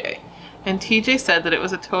TJ. And TJ said that it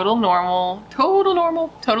was a totally normal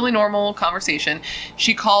conversation.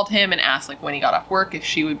 She called him and asked like when he got off work if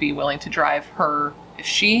she would be willing to drive her, if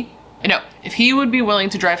he would be willing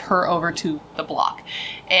to drive her over to the block.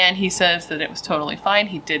 And he says that it was totally fine.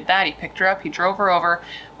 He did that. He picked her up. He drove her over.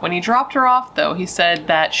 When he dropped her off though, he said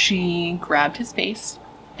that she grabbed his face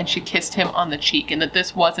and she kissed him on the cheek, and that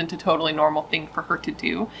this wasn't a totally normal thing for her to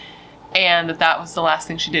do, and that that was the last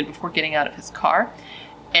thing she did before getting out of his car,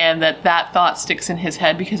 and that that thought sticks in his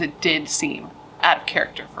head because it did seem out of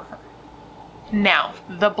character for her. Now,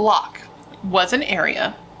 the block was an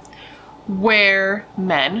area where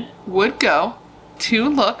men would go to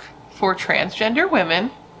look for transgender women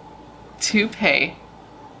to pay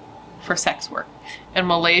for sex work, and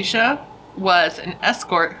Muhlaysia was an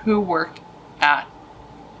escort who worked at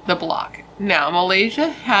the block. Now,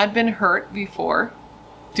 Muhlaysia had been hurt before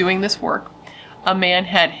doing this work. A man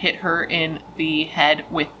had hit her in the head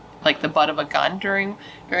with like the butt of a gun during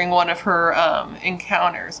one of her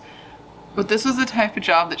encounters. But this was the type of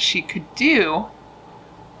job that she could do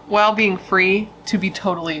while being free to be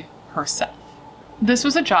totally herself. This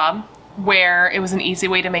was a job where it was an easy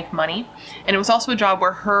way to make money, and it was also a job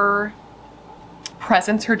where her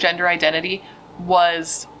presence, her gender identity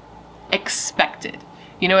was expected.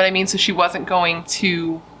 You know what I mean? So she wasn't going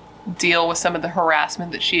to deal with some of the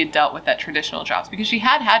harassment that she had dealt with at traditional jobs, because she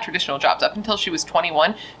had had traditional jobs up until she was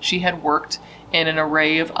 21. She had worked in an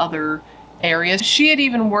array of other areas. She had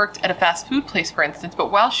even worked at a fast food place, for instance,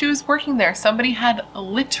 but while she was working there, somebody had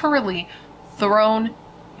literally thrown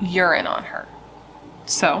urine on her.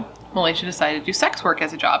 So Muhlaysia decided to do sex work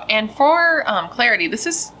as a job. And for clarity, this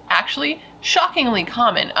is actually shockingly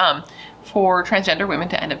common for transgender women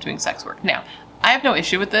to end up doing sex work. Now, I have no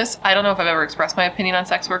issue with this. I don't know if I've ever expressed my opinion on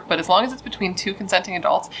sex work, but as long as it's between two consenting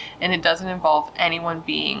adults and it doesn't involve anyone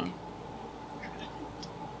being,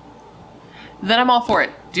 then I'm all for it.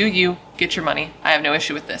 Do you, get your money. I have no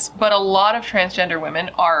issue with this. But a lot of transgender women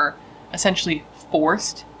are essentially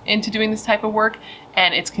forced into doing this type of work,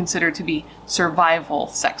 and it's considered to be survival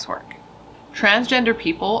sex work. Transgender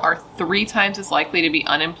people are 3 times as likely to be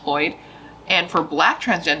unemployed. And for Black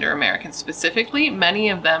transgender Americans specifically, many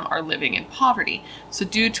of them are living in poverty. So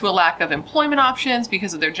due to a lack of employment options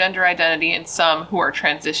because of their gender identity, and some who are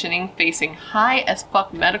transitioning facing high as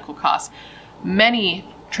fuck medical costs, many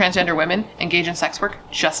transgender women engage in sex work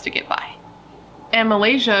just to get by. And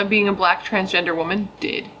Muhlaysia, being a Black transgender woman,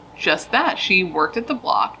 did just that. She worked at the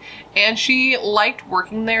block, and she liked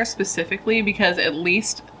working there specifically because at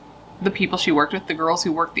least the people she worked with, the girls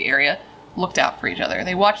who worked the area, looked out for each other.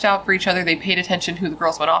 They watched out for each other. They paid attention to who the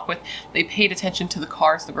girls went off with. They paid attention to the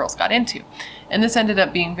cars the girls got into. And this ended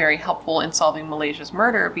up being very helpful in solving Muhlaysia's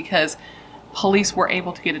murder, because police were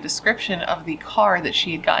able to get a description of the car that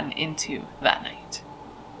she had gotten into that night.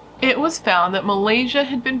 It was found that Muhlaysia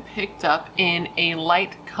had been picked up in a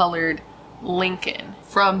light-colored Lincoln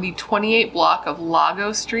from the 28 block of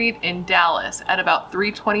Lago Street in Dallas at about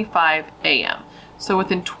 3:25 a.m. So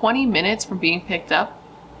within 20 minutes from being picked up,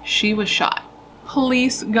 she was shot.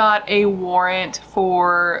 Police got a warrant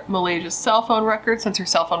for Muhlaysia's cell phone records since her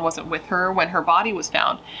cell phone wasn't with her when her body was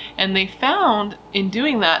found. And they found in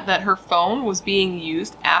doing that that her phone was being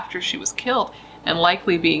used after she was killed and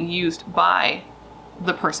likely being used by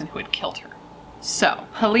the person who had killed her. So,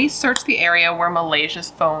 police searched the area where Muhlaysia's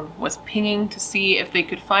phone was pinging to see if they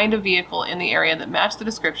could find a vehicle in the area that matched the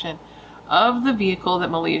description of the vehicle that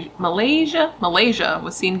Muhlaysia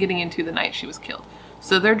was seen getting into the night she was killed.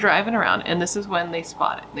 So they're driving around, and this is when they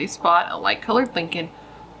spot it. They spot a light-colored Lincoln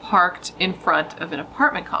parked in front of an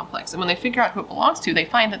apartment complex. And when they figure out who it belongs to, they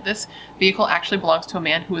find that this vehicle actually belongs to a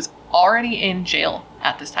man who was already in jail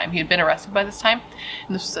at this time. He had been arrested by this time,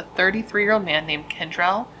 and this was a 33-year-old man named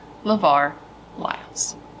Kendrell LeVar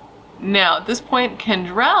Lyles. Now, at this point,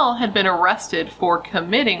 Kendrell had been arrested for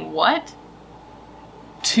committing what?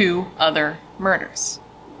 2 other murders.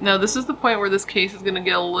 Now, this is the point where this case is going to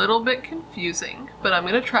get a little bit confusing, but I'm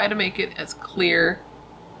going to try to make it as clear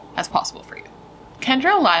as possible for you.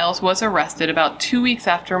 Kendrell Lyles was arrested about 2 weeks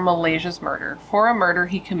after Muhlaysia's murder for a murder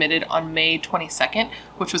he committed on May 22nd,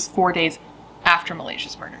 which was 4 days after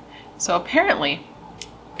Muhlaysia's murder. So apparently,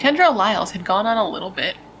 Kendrell Lyles had gone on a little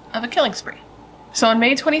bit of a killing spree. So on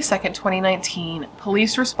May 22nd, 2019,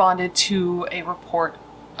 police responded to a report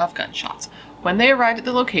of gunshots. When they arrived at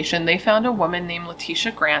the location, they found a woman named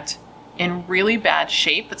Letitia Grant in really bad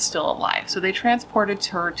shape but still alive. So they transported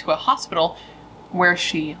her to a hospital where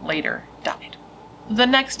she later died. The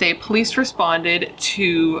next day, police responded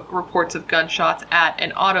to reports of gunshots at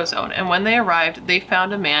an AutoZone, and when they arrived, they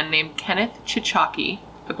found a man named Kenneth Chichaki,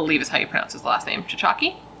 I believe is how you pronounce his last name,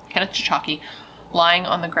 Chichaki? Kenneth Chichaki, lying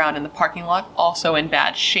on the ground in the parking lot, also in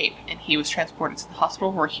bad shape, and he was transported to the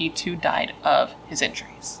hospital where he too died of his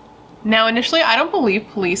injuries. Now, initially, I don't believe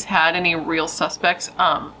police had any real suspects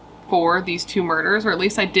for these 2 murders, or at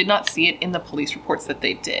least I did not see it in the police reports that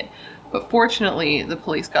they did. But fortunately, the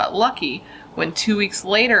police got lucky when 2 weeks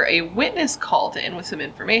later, a witness called in with some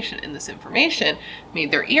information, and this information made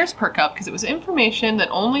their ears perk up because it was information that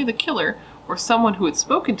only the killer or someone who had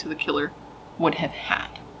spoken to the killer would have had.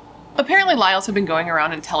 Apparently, Lyles had been going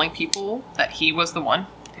around and telling people that he was the one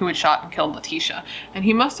who had shot and killed Letitia. And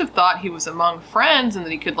he must have thought he was among friends and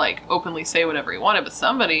that he could like openly say whatever he wanted, but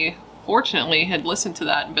somebody, fortunately, had listened to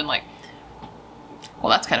that and been like, well,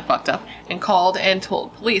 that's kind of fucked up, and called and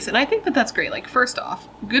told police. And I think that that's great. Like, first off,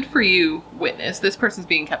 good for you, witness. This person's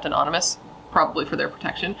being kept anonymous, probably for their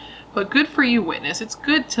protection, but good for you, witness. It's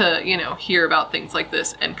good to, you know, hear about things like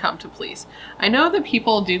this and come to police. I know that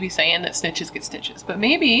people do be saying that snitches get stitches, but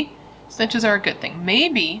maybe snitches are a good thing.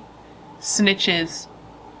 Maybe snitches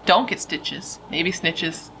don't get stitches. Maybe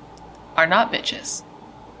snitches are not bitches.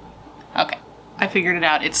 Okay, I figured it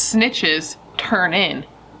out. It's snitches turn in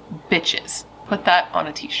bitches. Put that on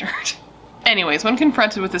a t-shirt. Anyways, when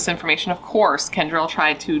confronted with this information, of course, Kendrell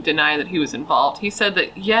tried to deny that he was involved. He said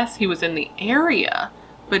that, yes, he was in the area,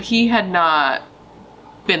 but he had not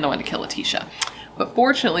been the one to kill Letitia. But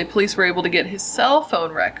fortunately, police were able to get his cell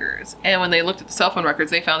phone records. And when they looked at the cell phone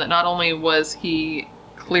records, they found that not only was he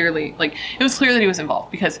clearly, like, it was clear that he was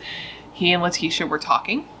involved because he and Letitia were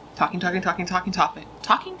talking up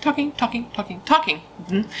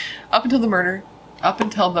until the murder, up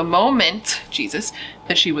until the moment, Jesus,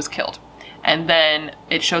 that she was killed. And then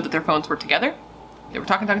it showed that their phones were together. They were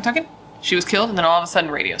talking. She was killed, and then all of a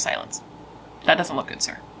sudden, radio silence. That doesn't look good,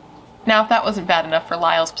 sir. Now, if that wasn't bad enough for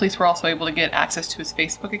Lyles, police were also able to get access to his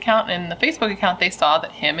Facebook account. And in the Facebook account, they saw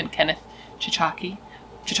that him and Kenneth Chichaki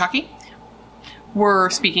were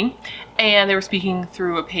speaking. And they were speaking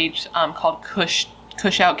through a page called Kush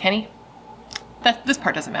Out Kenny. This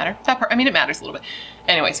part doesn't matter. That part, I mean, it matters a little bit.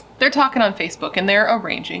 Anyways, they're talking on Facebook, and they're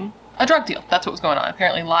arranging a drug deal. That's what was going on.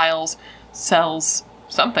 Apparently, Lyles sells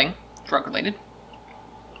something drug-related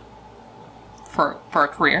for a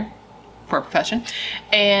career, for a profession,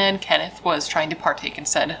 and Kenneth was trying to partake in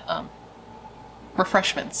said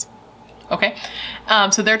refreshments. Okay,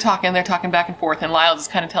 so they're talking back and forth, and Lyles is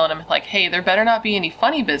kind of telling him, like, hey, there better not be any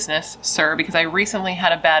funny business, sir, because I recently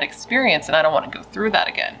had a bad experience, and I don't want to go through that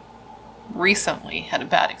again. Recently had a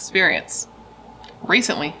bad experience.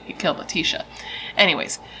 Recently, he killed Letitia.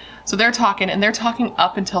 Anyways, so they're talking, and they're talking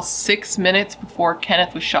up until 6 minutes before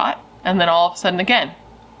Kenneth was shot, and then all of a sudden again,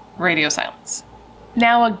 radio silence.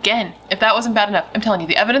 Now again, if that wasn't bad enough, I'm telling you,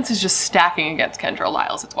 the evidence is just stacking against Kendrell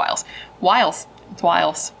Lyles. It's Wiles. It's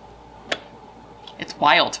Wiles. It's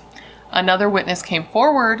wild. Another witness came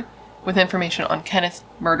forward with information on Kenneth's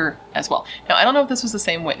murder as well. Now, I don't know if this was the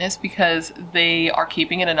same witness because they are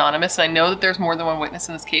keeping it anonymous. And I know that there's more than one witness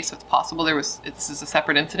in this case, so it's possible this is a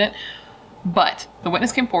separate incident. But the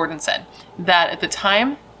witness came forward and said that at the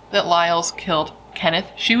time that Lyles killed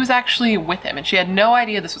Kenneth, she was actually with him and she had no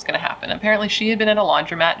idea this was going to happen. Apparently, she had been at a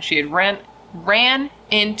laundromat and she had ran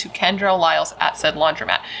into Kendrell Lyles at said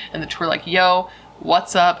laundromat. And the two were like, yo,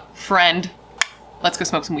 what's up, friend? Let's go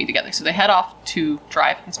smoke some weed together. So they head off to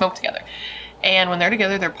drive and smoke together. And when they're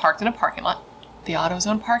together, they're parked in a parking lot, the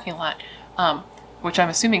AutoZone parking lot, which I'm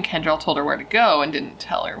assuming Kendrell told her where to go and didn't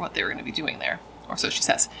tell her what they were going to be doing there, or so she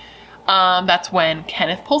says. That's when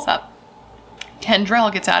Kenneth pulls up.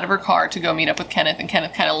 Kendrell gets out of her car to go meet up with Kenneth, and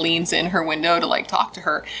Kenneth kind of leans in her window to like talk to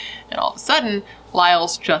her. And all of a sudden,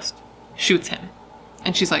 Lyles just shoots him.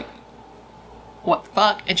 And she's like, what the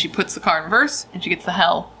fuck? And she puts the car in reverse and she gets the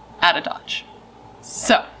hell out of Dodge.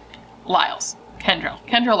 So, Lyles,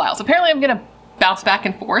 Kendrell Lyles. Apparently I'm going to bounce back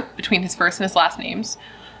and forth between his first and his last names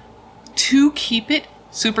to keep it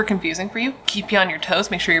super confusing for you, keep you on your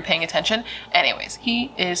toes, make sure you're paying attention. Anyways,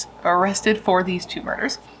 he is arrested for these 2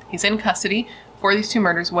 murders. He's in custody for these 2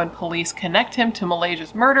 murders when police connect him to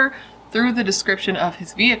Muhlaysha's murder through the description of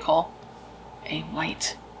his vehicle, a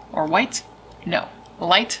light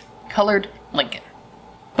colored Lincoln.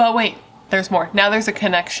 But wait. There's more. Now there's a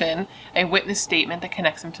connection, a witness statement that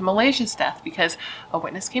connects him to Muhlaysha's death because a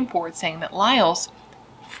witness came forward saying that Lyles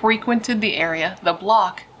frequented the area, the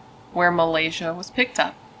block, where Muhlaysha was picked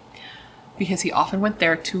up because he often went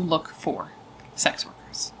there to look for sex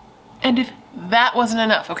workers. And if that wasn't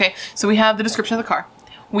enough, okay, so we have the description of the car.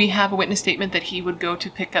 We have a witness statement that he would go to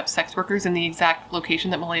pick up sex workers in the exact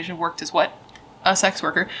location that Muhlaysha worked as what? A sex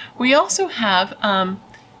worker. We also have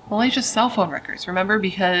Muhlaysha's cell phone records, remember,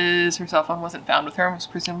 because her cell phone wasn't found with her and was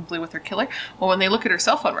presumably with her killer. Well, when they look at her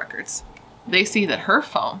cell phone records, they see that her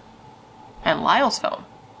phone and Lyle's phone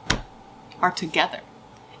are together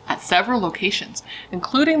at several locations,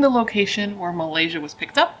 including the location where Muhlaysha was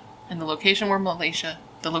picked up and the location where Muhlaysha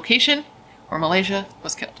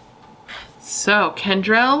was killed. So,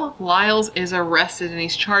 Kendrell Lyles is arrested and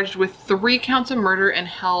he's charged with 3 counts of murder and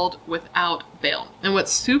held without bail. And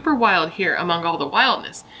what's super wild here, among all the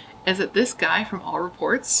wildness, is that this guy, from all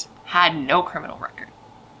reports, had no criminal record.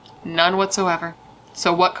 None whatsoever.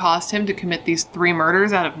 So what caused him to commit these 3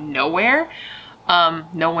 murders out of nowhere?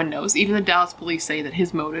 No one knows. Even the Dallas police say that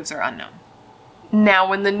his motives are unknown. Now,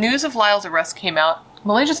 when the news of Lyle's arrest came out,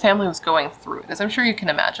 Muhlaysha's family was going through it, as I'm sure you can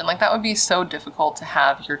imagine. Like, that would be so difficult to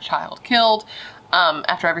have your child killed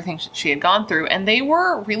after everything she had gone through. And they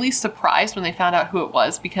were really surprised when they found out who it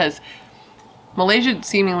was because Muhlaysha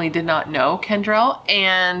seemingly did not know Kendrell,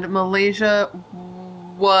 and Muhlaysha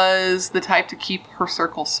was the type to keep her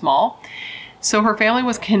circle small. So her family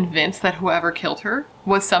was convinced that whoever killed her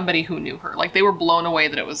was somebody who knew her. Like, they were blown away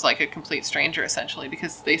that it was like a complete stranger, essentially,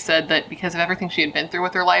 because they said that because of everything she had been through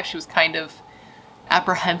with her life, she was kind of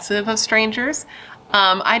apprehensive of strangers.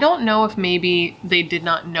 I don't know if maybe they did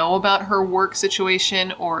not know about her work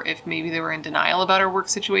situation or if maybe they were in denial about her work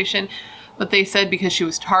situation, but they said because she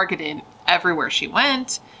was targeted everywhere she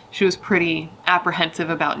went, she was pretty apprehensive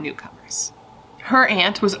about newcomers. Her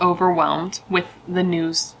aunt was overwhelmed with the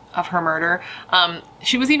news of her murder.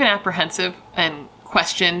 She was even apprehensive and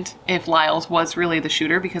questioned if Lyles was really the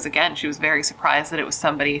shooter because, again, she was very surprised that it was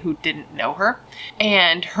somebody who didn't know her.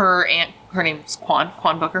 And her aunt, her name's Quan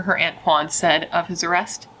Booker, her Aunt Quan said of his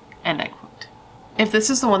arrest, and I quote, "If this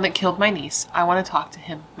is the one that killed my niece, I want to talk to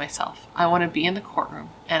him myself. I want to be in the courtroom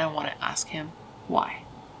and I want to ask him why."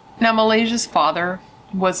 Now, Muhlaysha's father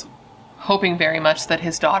was hoping very much that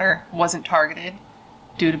his daughter wasn't targeted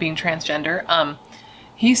due to being transgender.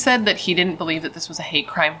 He said that he didn't believe that this was a hate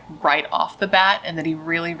crime right off the bat and that he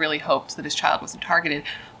really, really hoped that his child wasn't targeted.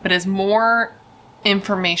 But as more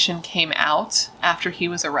information came out after he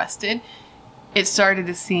was arrested, it started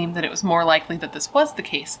to seem that it was more likely that this was the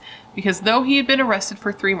case. Because though he had been arrested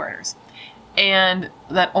for 3 murders and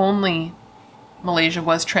that only Muhlaysha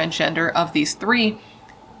was transgender of these 3,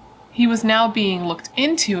 he was now being looked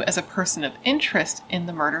into as a person of interest in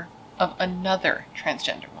the murder of another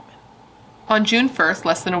transgender woman. On June 1st,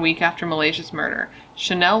 less than a week after Muhlaysha's murder,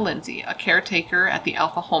 Chanel Lindsay, a caretaker at the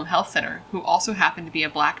Alpha Home Health Center, who also happened to be a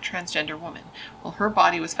black transgender woman, well, her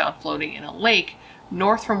body was found floating in a lake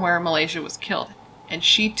north from where Muhlaysha was killed, and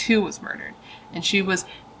she too was murdered. And she was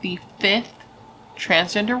the 5th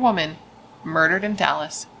transgender woman murdered in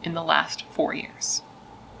Dallas in the last 4 years.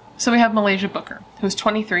 So we have Muhlaysia Booker, who was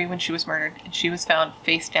 23 when she was murdered, and she was found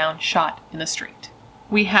face down, shot in the street.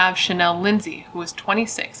 We have Chanel Lindsay, who was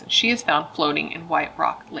 26, and she is found floating in White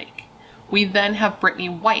Rock Lake. We then have Brittany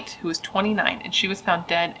White, who is 29, and she was found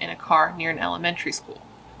dead in a car near an elementary school.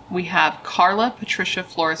 We have Carla Patricia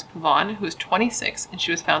Flores-Pavon, who is 26, and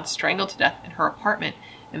she was found strangled to death in her apartment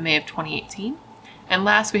in May of 2018. And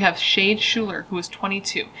last, we have Shade Schuler, who was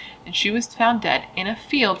 22, and she was found dead in a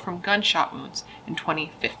field from gunshot wounds in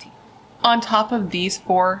 2015. On top of these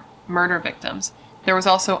 4 murder victims, there was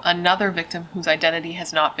also another victim whose identity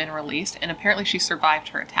has not been released, and apparently she survived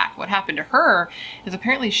her attack. What happened to her is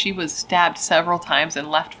apparently she was stabbed several times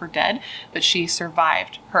and left for dead, but she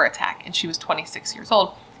survived her attack, and she was 26 years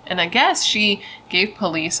old. And I guess she gave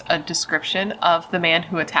police a description of the man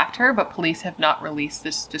who attacked her, but police have not released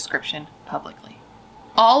this description publicly.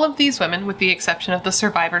 All of these women, with the exception of the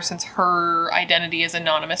survivor, since her identity is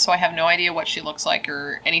anonymous, so I have no idea what she looks like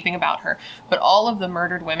or anything about her, but all of the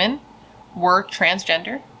murdered women were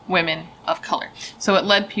transgender women of color. So it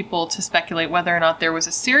led people to speculate whether or not there was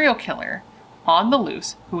a serial killer on the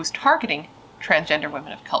loose who was targeting transgender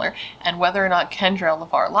women of color, and whether or not Kendra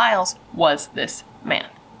LaVar Lyles was this man.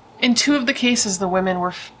 In 2 of the cases, the women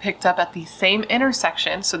were picked up at the same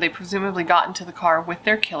intersection, so they presumably got into the car with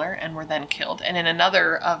their killer and were then killed. And in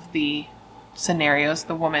another of the scenarios,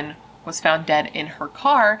 the woman was found dead in her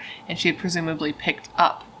car, and she had presumably picked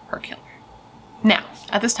up her killer. Now,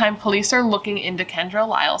 at this time, police are looking into Kendra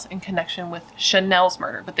Lyles in connection with Chanel's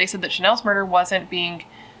murder, but they said that Chanel's murder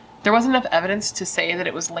there wasn't enough evidence to say that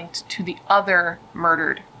it was linked to the other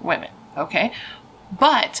murdered women, okay?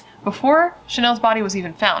 But before Chanel's body was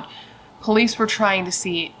even found, police were trying to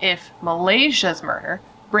see if Muhlayshia's murder,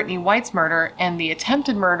 Brittany White's murder, and the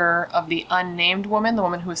attempted murder of the unnamed woman, the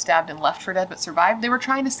woman who was stabbed and left for dead but survived, they were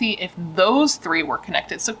trying to see if those 3 were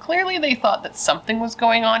connected. So clearly they thought that something was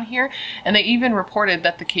going on here, and they even reported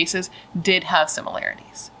that the cases did have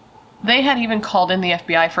similarities. They had even called in the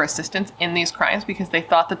FBI for assistance in these crimes because they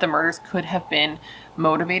thought that the murders could have been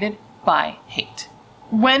motivated by hate.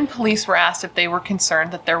 When police were asked if they were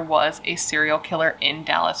concerned that there was a serial killer in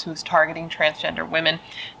Dallas who was targeting transgender women,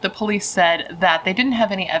 the police said that they didn't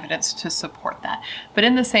have any evidence to support that. But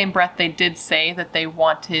in the same breath, they did say that they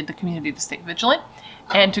wanted the community to stay vigilant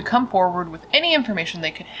and to come forward with any information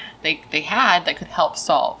they had that could help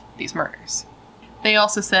solve these murders. They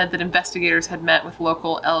also said that investigators had met with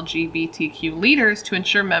local LGBTQ leaders to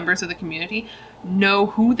ensure members of the community know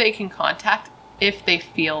who they can contact if they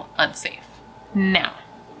feel unsafe. Now,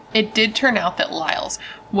 it did turn out that Lyles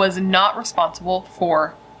was not responsible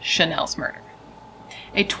for Chanel's murder.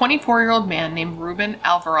 A 24-year-old man named Ruben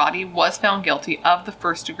Alvarado was found guilty of the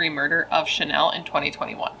first-degree murder of Chanel in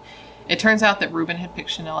 2021. It turns out that Ruben had picked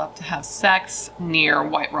Chanel up to have sex near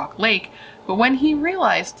White Rock Lake, but when he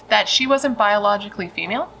realized that she wasn't biologically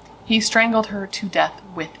female, he strangled her to death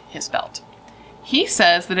with his belt. He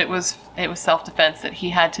says that it was self-defense, that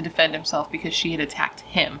he had to defend himself because she had attacked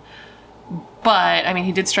him. But, I mean,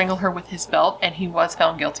 he did strangle her with his belt, and he was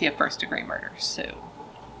found guilty of first-degree murder, so.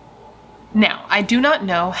 Now, I do not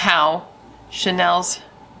know how Chanel's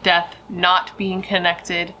death not being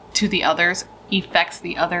connected to the others affects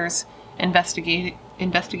the others'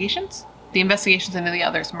 investigations? The investigations into the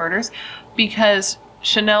others' murders, because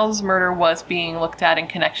Chanel's murder was being looked at in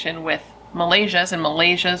connection with Muhlayshia's, and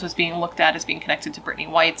Muhlayshia's was being looked at as being connected to Brittany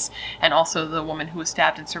White's and also the woman who was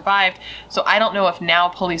stabbed and survived. So I don't know if now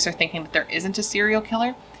police are thinking that there isn't a serial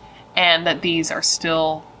killer and that these are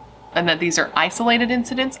isolated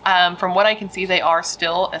incidents. From what I can see, they are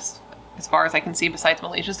still, as far as I can see, besides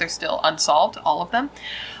Muhlayshia's, they're still unsolved, all of them.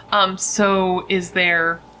 So is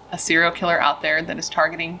there a serial killer out there that is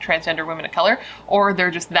targeting transgender women of color, or are there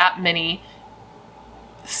just that many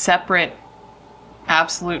separate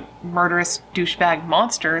absolute murderous douchebag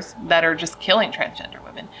monsters that are just killing transgender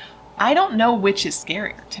women? I don't know which is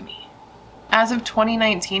scarier to me. As of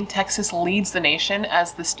 2019, Texas leads the nation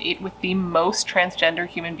as the state with the most transgender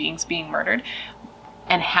human beings being murdered.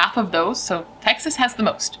 And half of those, so Texas has the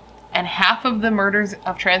most, and half of the murders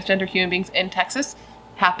of transgender human beings in Texas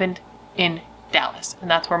happened in Dallas, and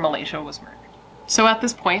that's where Muhlaysha was murdered. So at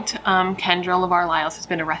this point, Kendra LaVar Lyles has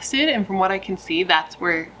been arrested, and from what I can see, that's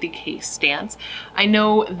where the case stands. I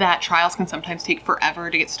know that trials can sometimes take forever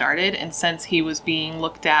to get started, and since he was being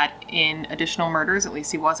looked at in additional murders, at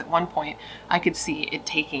least he was at one point, I could see it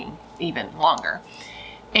taking even longer.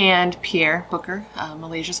 And Pierre Booker,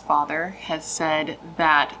 Muhlaysha's father, has said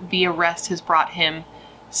that the arrest has brought him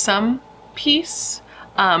some peace,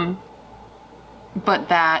 but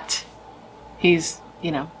that he's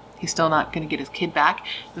still not going to get his kid back,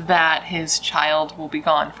 that his child will be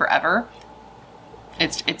gone forever.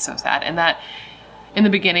 It's so sad. And that in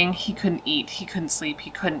the beginning, he couldn't eat, he couldn't sleep,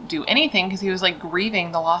 he couldn't do anything because he was like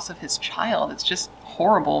grieving the loss of his child. It's just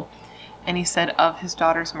horrible. And he said of his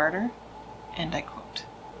daughter's murder, And I quote,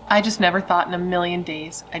 "I just never thought in a million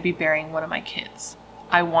days I'd be burying one of my kids.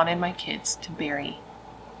 I wanted my kids to bury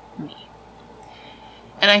me."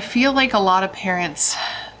 And I feel like a lot of parents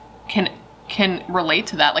can relate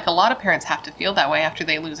to that. Like a lot of parents have to feel that way after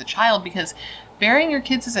they lose a child, because burying your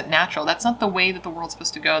kids isn't natural. That's not the way that the world's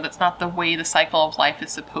supposed to go. That's not the way the cycle of life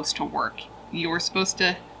is supposed to work. You're supposed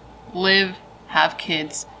to live, have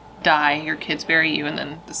kids, die, your kids bury you, and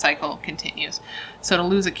then the cycle continues. So to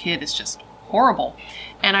lose a kid is just horrible.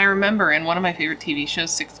 And I remember in one of my favorite TV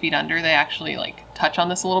shows, 6 Feet Under, they actually like touch on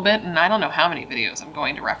this a little bit. And I don't know how many videos I'm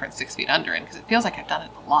going to reference 6 Feet Under in, because it feels like I've done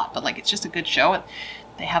it a lot, but like it's just a good show. And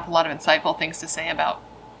they have a lot of insightful things to say about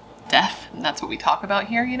death. And that's what we talk about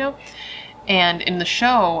here, you know? And in the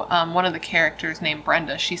show, one of the characters named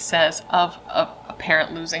Brenda, she says of a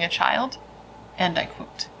parent losing a child, and I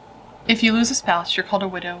quote, "If you lose a spouse, you're called a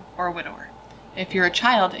widow or a widower. If you're a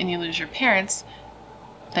child and you lose your parents,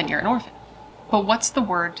 then you're an orphan. But what's the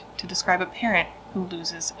word to describe a parent who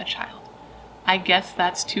loses a child? I guess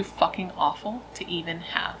that's too fucking awful to even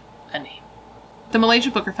have a name." The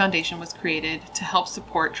Muhlaysia Booker Foundation was created to help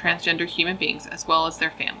support transgender human beings as well as their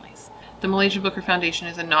families. The Muhlaysia Booker Foundation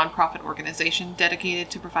is a nonprofit organization dedicated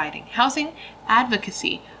to providing housing,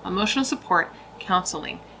 advocacy, emotional support,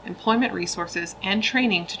 counseling, employment resources, and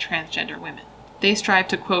training to transgender women. They strive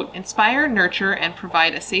to, quote, "inspire, nurture, and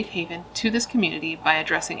provide a safe haven to this community by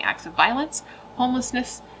addressing acts of violence,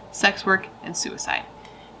 homelessness, sex work, and suicide."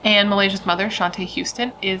 And Muhlaysia's mother, Shantae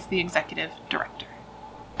Houston, is the executive director.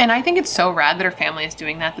 And I think it's so rad that her family is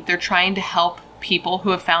doing that they're trying to help people who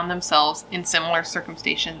have found themselves in similar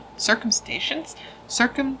circumstances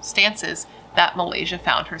that Muhlaysia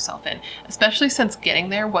found herself in, especially since getting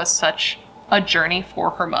there was such a journey for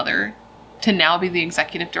her mother. To now be the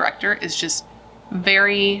executive director is just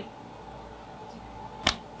very,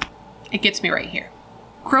 it gets me right here.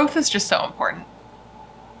 Growth is just so important.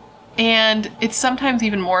 And it's sometimes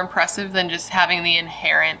even more impressive than just having the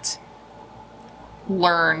inherent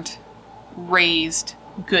learned, raised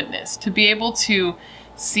goodness. To be able to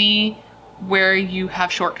see where you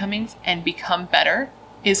have shortcomings and become better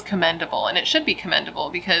is commendable. And it should be commendable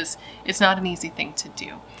because it's not an easy thing to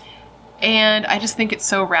do. And I just think it's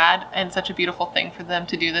so rad and such a beautiful thing for them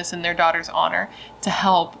to do this in their daughter's honor, to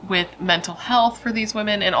help with mental health for these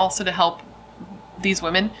women and also to help these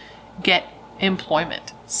women get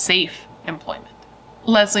employment, safe employment.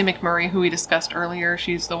 Leslie McMurray, who we discussed earlier,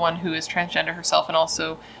 she's the one who is transgender herself and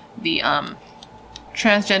also the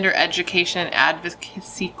Transgender Education and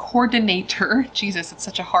Advocacy Coordinator. Jesus, it's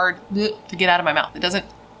such a hard to get out of my mouth.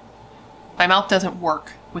 My mouth doesn't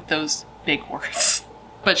work with those big words.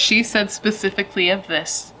 But she said specifically of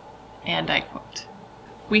this, and I quote,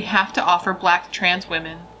 "We have to offer Black trans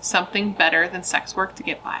women something better than sex work to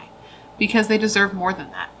get by, because they deserve more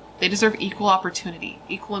than that. They deserve equal opportunity,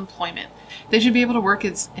 equal employment. They should be able to work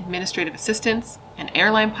as administrative assistants and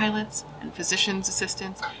airline pilots and physician's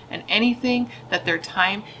assistants and anything that their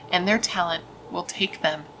time and their talent will take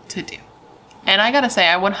them to do." And I gotta say,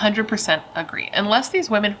 I 100% agree. Unless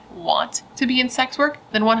these women want to be in sex work,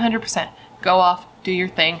 then 100% go off, do your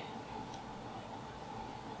thing,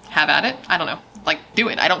 have at it. I don't know, like do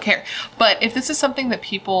it, I don't care. But if this is something that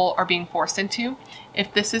people are being forced into,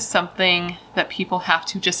 if this is something that people have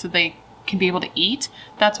to just so they can be able to eat,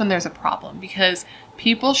 that's when there's a problem, because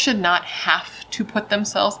people should not have to put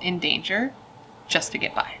themselves in danger just to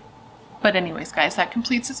get by. But anyways, guys, that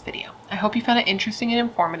completes this video. I hope you found it interesting and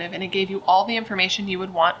informative, and it gave you all the information you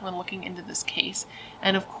would want when looking into this case.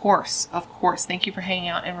 And of course, thank you for hanging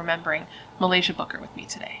out and remembering Muhlaysia Booker with me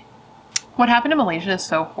today. What happened to Muhlaysia is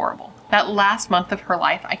so horrible. That last month of her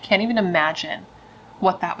life, I can't even imagine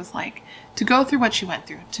what that was like. To go through what she went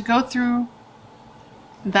through, to go through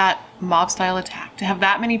that mob-style attack, to have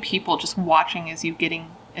that many people just watching as you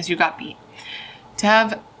got beat, to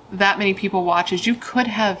have that many people watch as you could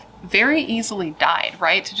have very easily died,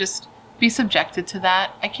 right? To just be subjected to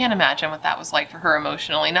that. I can't imagine what that was like for her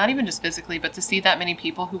emotionally, not even just physically, but to see that many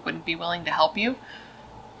people who wouldn't be willing to help you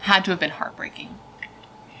had to have been heartbreaking.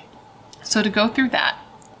 So to go through that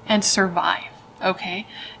and survive, okay?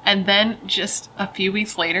 And then just a few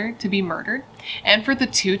weeks later to be murdered, and for the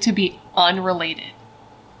two to be unrelated.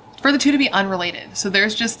 So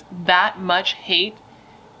there's just that much hate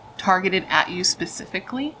targeted at you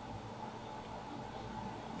specifically.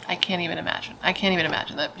 I can't even imagine.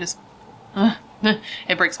 That just,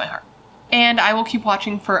 it breaks my heart. And I will keep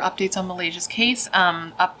watching for updates on Muhlaysia's case,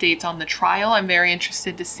 updates on the trial. I'm very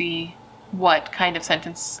interested to see what kind of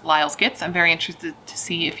sentence Lyles gets. I'm very interested to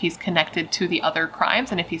see if he's connected to the other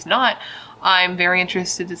crimes. And if he's not, I'm very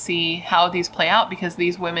interested to see how these play out, because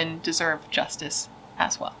these women deserve justice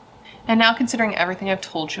as well. And now, considering everything I've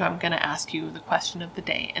told you, I'm going to ask you the question of the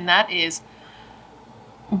day, and that is,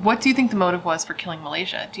 what do you think the motive was for killing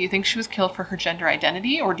Muhlaysia? Do you think she was killed for her gender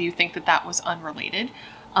identity, or do you think that that was unrelated?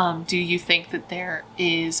 Do you think that there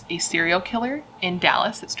is a serial killer in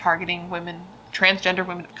Dallas that's targeting women, transgender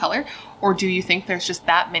women of color? Or do you think there's just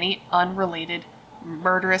that many unrelated,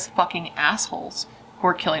 murderous fucking assholes who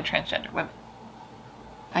are killing transgender women?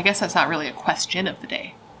 I guess that's not really a question of the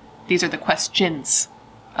day. These are the questions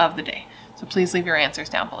of the day. So please leave your answers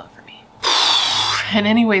down below for me. And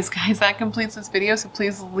anyways, guys, that completes this video. So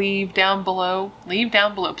please leave down below,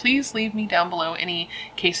 please leave me down below any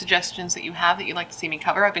case suggestions that you have that you'd like to see me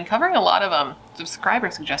cover. I've been covering a lot of subscriber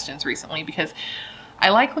suggestions recently because I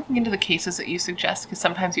like looking into the cases that you suggest, because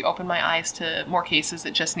sometimes you open my eyes to more cases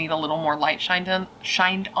that just need a little more light shined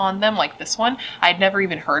on them, like this one. I'd never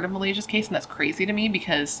even heard of Muhlayshia's case, and that's crazy to me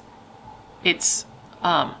because it's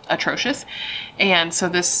atrocious. And so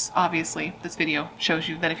this video shows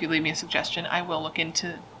you that if you leave me a suggestion, I will look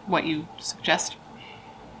into what you suggest.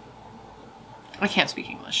 I can't speak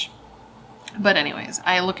English. But anyways,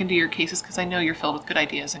 I look into your cases because I know you're filled with good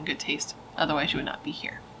ideas and good taste. Otherwise you would not be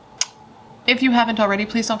here. If you haven't already,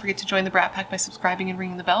 please don't forget to join the Brat Pack by subscribing and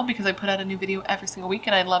ringing the bell, because I put out a new video every single week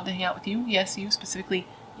and I'd love to hang out with you. Yes, you, specifically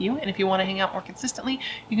you. And if you want to hang out more consistently,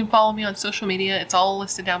 you can follow me on social media. It's all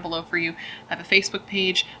listed down below for you. I have a Facebook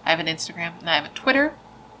page, I have an Instagram, and I have a Twitter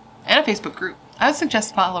and a Facebook group. I would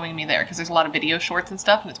suggest following me there because there's a lot of video shorts and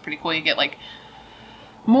stuff, and it's pretty cool. You get like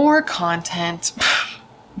more content.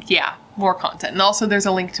 Yeah, more content. And also there's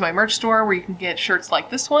a link to my merch store where you can get shirts like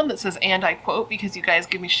this one that says "and I quote," because you guys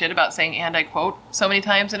give me shit about saying "and I quote" so many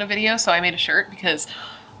times in a video. So I made a shirt because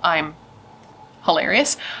I'm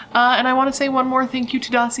hilarious. And I want to say one more thank you to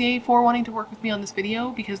Dossier for wanting to work with me on this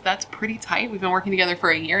video, because that's pretty tight. We've been working together for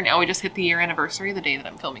a year now. We just hit the year anniversary the day that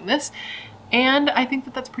I'm filming this. And I think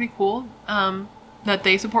that that's pretty cool, that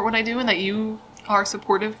they support what I do and that you are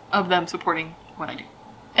supportive of them supporting what I do.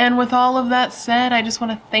 And with all of that said, I just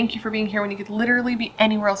want to thank you for being here when you could literally be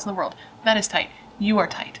anywhere else in the world. That is tight. You are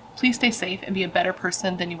tight. Please stay safe and be a better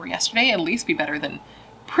person than you were yesterday. At least be better than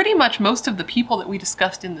pretty much most of the people that we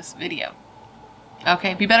discussed in this video.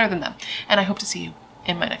 Okay, be better than them. And I hope to see you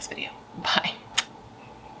in my next video. Bye.